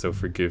crosses, so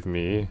forgive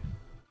me.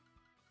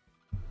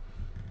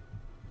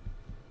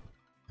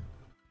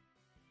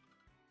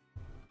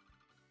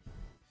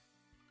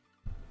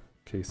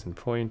 Case in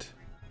point.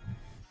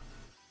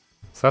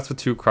 So that's with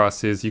 2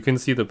 crosses. You can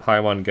see the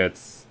Paimon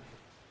gets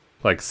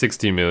like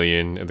 60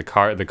 million, and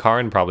the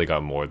Karin probably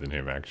got more than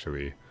him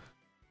actually.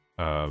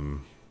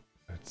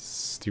 It's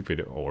stupid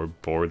or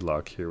board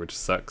lock here, which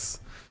sucks.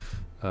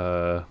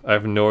 I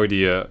have no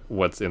idea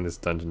what's in this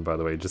dungeon, by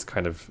the way. Just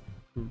kind of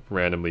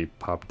randomly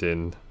popped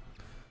in.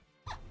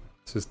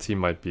 So this team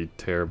might be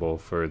terrible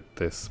for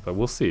this, but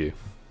we'll see.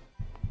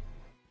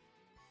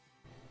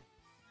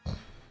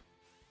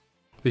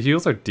 The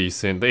heals are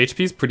decent. The HP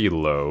is pretty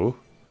low.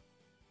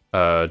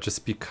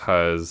 Just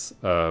because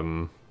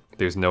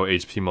there's no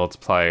HP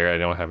multiplier. I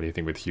don't have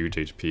anything with huge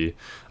HP.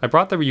 I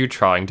brought the Ryu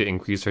trying to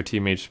increase her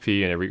team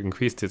HP, and it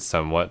increased it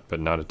somewhat, but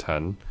not a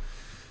ton.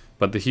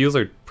 But the heals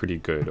are pretty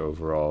good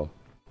overall.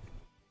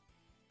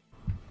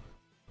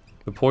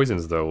 The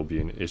poisons, though, will be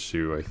an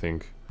issue, I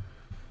think.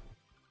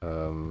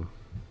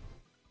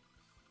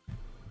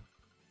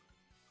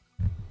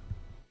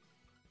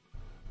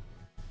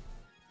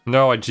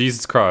 No, I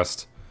Jesus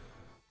crossed.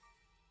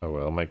 Oh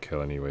well, might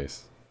kill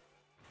anyways.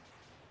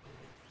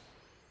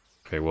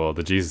 Okay, well,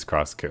 the Jesus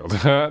cross killed.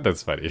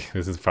 That's funny.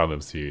 This is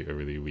probably a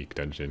really weak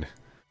dungeon.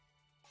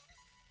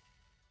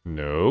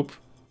 Nope.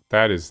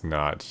 That is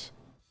not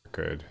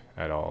good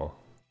at all.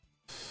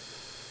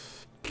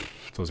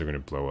 Those are going to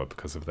blow up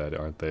because of that,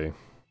 aren't they?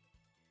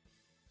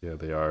 Yeah,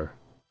 they are.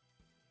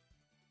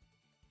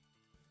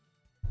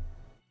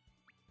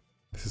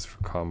 This is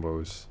for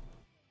combos.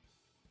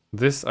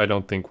 This I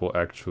don't think will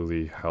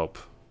actually help.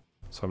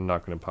 So I'm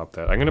not going to pop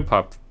that. I'm going to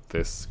pop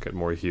this, get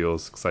more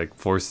heals, because I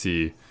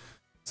foresee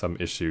some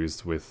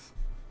issues with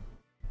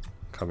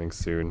coming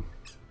soon.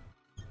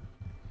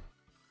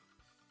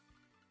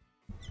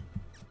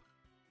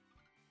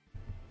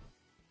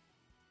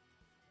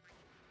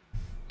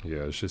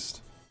 Yeah, let's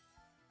just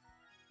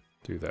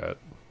do that.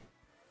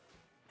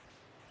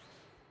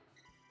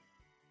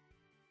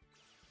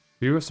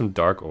 We have some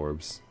dark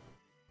orbs.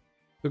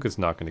 Look, it's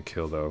not going to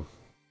kill though.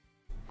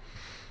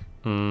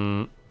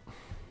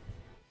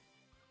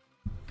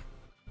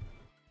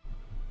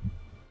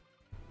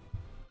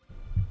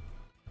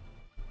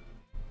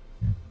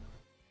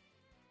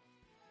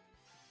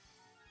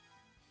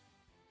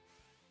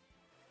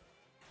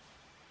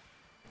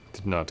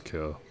 Did not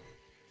kill.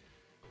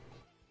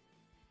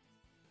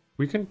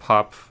 We can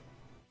pop.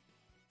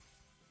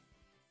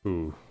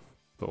 Ooh,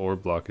 the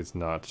orb block is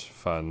not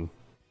fun.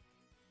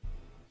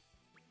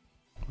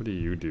 What do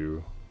you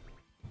do?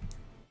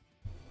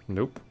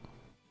 Nope.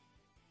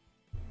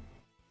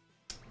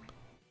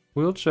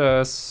 We'll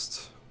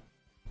just...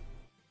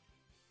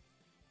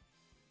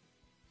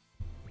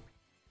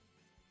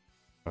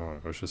 Oh,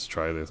 let's just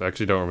try this. I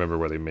actually don't remember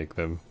where they make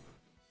them.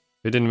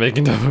 They didn't make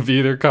enough of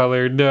either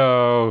color,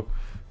 no!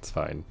 It's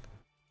fine.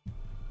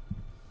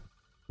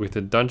 With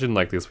a dungeon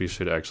like this, we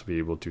should actually be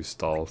able to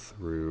stall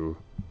through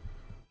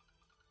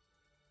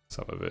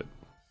some of it.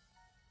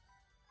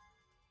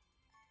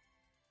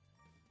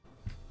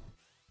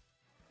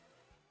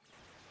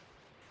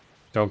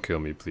 Don't kill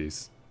me,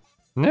 please.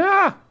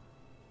 Nah!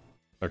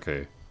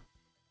 Okay.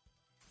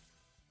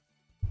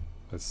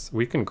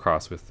 We can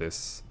cross with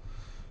this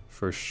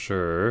for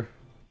sure.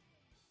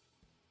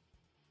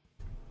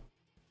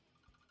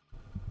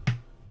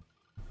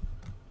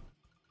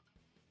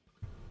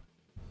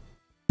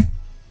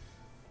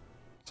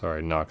 Sorry,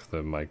 I knocked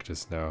the mic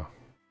just now.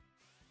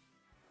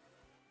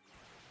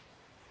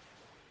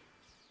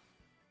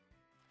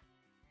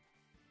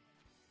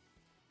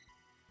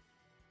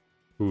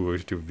 Ooh, we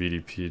should do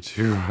VDP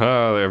too.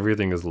 Ah,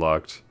 everything is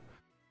locked.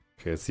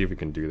 Okay, let's see if we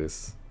can do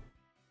this.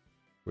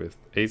 With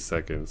 8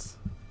 seconds.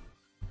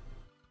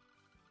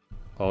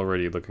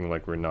 Already looking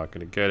like we're not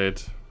gonna get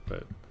it,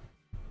 but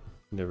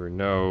you never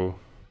know.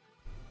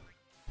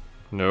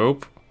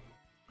 Nope.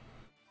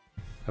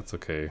 That's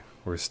okay.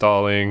 We're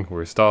stalling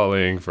for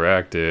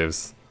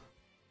actives.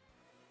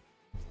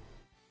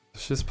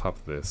 Let's just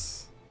pop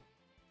this.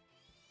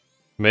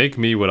 Make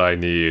me what I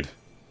need.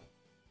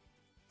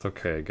 It's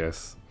okay, I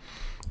guess.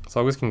 As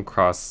long as we can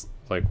cross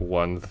like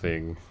one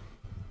thing,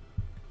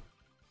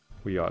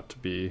 we ought to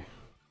be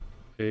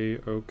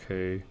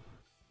A-okay.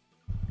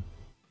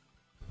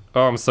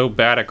 Oh, I'm so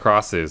bad at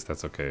crosses.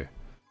 That's okay.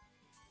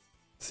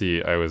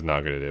 See, I was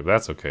not good at it, but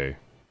that's okay.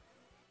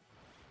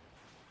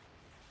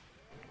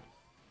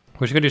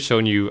 Wish I could have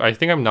shown you. I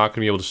think I'm not going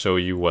to be able to show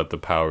you what the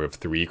power of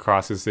 3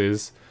 crosses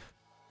is,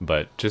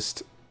 but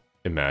just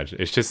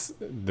imagine. It's just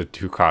the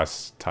 2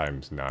 cross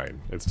times 9.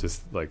 It's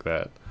just like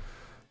that.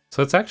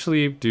 So let's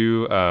actually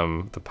do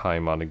the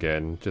Paimon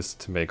again, just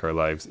to make our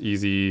lives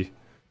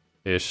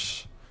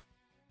easy-ish.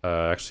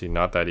 Actually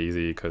not that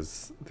easy,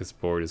 because this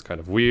board is kind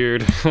of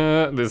weird.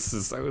 This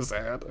is so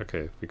sad.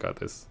 Okay, we got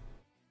this.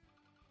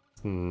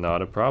 It's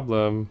not a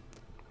problem.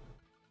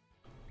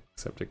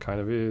 Except it kind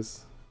of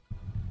is.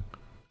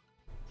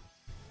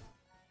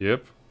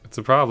 Yep, it's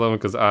a problem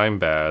because I'm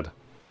bad.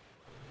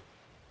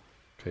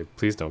 Okay,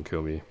 please don't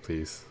kill me,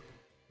 please.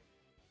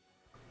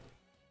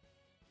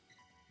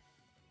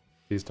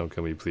 Please don't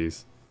kill me,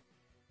 please.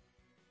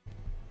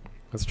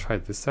 Let's try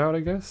this out, I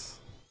guess.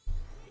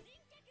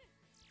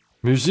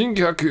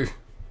 Mujingaku!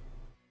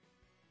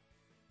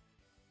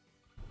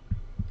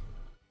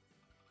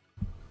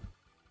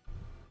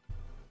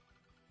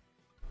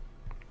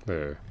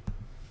 There.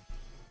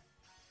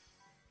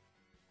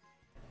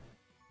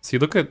 See,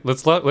 look at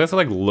let's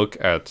like look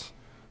at,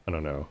 I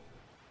don't know.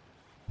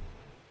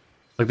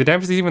 Like the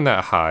damage isn't even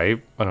that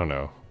high. I don't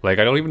know. Like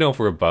I don't even know if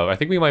we're above. I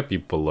think we might be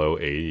below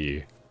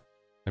 80.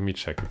 Let me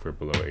check if we're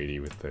below 80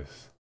 with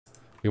this.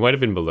 We might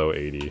have been below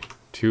 80.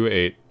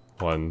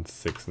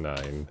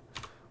 28169.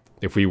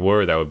 If we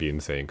were, that would be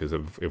insane because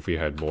if we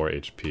had more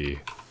HP.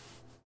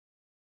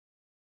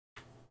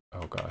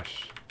 Oh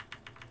gosh.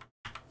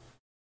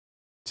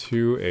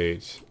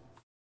 28.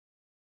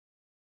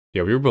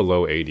 Yeah, we were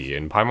below 80,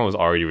 and Paimon was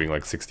already doing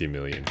like 60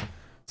 million.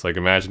 So like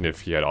imagine if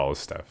he had all his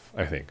stuff.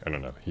 I think. I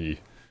don't know.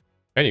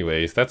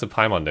 Anyways, that's a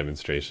Paimon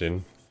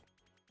demonstration.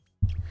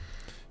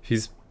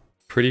 He's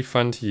pretty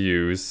fun to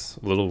use.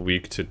 A little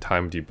weak to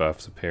time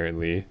debuffs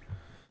apparently.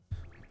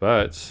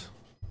 But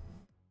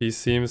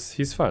he's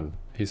fun.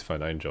 He's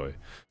fun, I enjoy.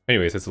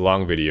 Anyways, it's a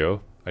long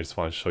video. I just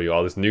want to show you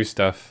all this new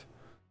stuff.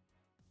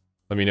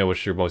 Let me know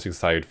what you're most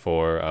excited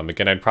for.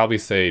 Again, I'd probably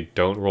say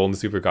don't roll in the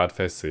Super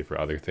Godfest, say for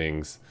other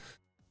things.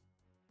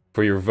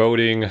 For your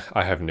voting,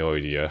 I have no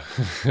idea.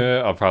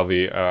 I'll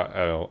probably,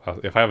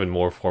 if I have a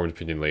more formed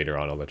opinion later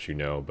on, I'll let you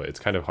know. But it's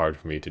kind of hard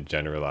for me to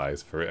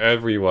generalize for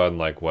everyone,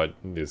 like what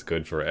is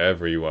good for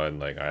everyone.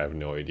 Like, I have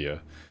no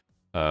idea.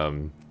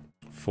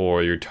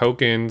 For your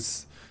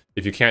tokens,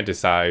 if you can't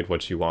decide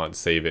what you want,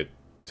 save it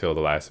till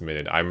the last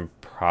minute. I'm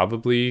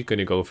probably going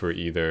to go for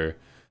either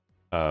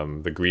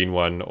the green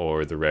one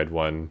or the red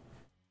one.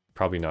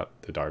 Probably not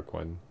the dark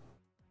one.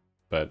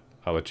 But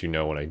I'll let you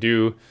know when I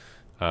do.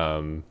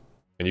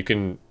 And you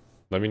can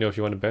let me know if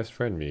you want to best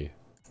friend me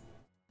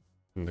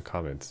in the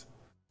comments,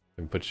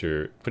 and put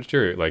your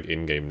like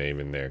in-game name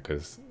in there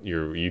because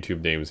your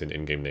YouTube names and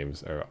in-game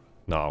names are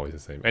not always the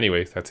same.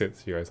 Anyways, that's it.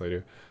 See you guys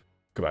later.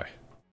 Goodbye.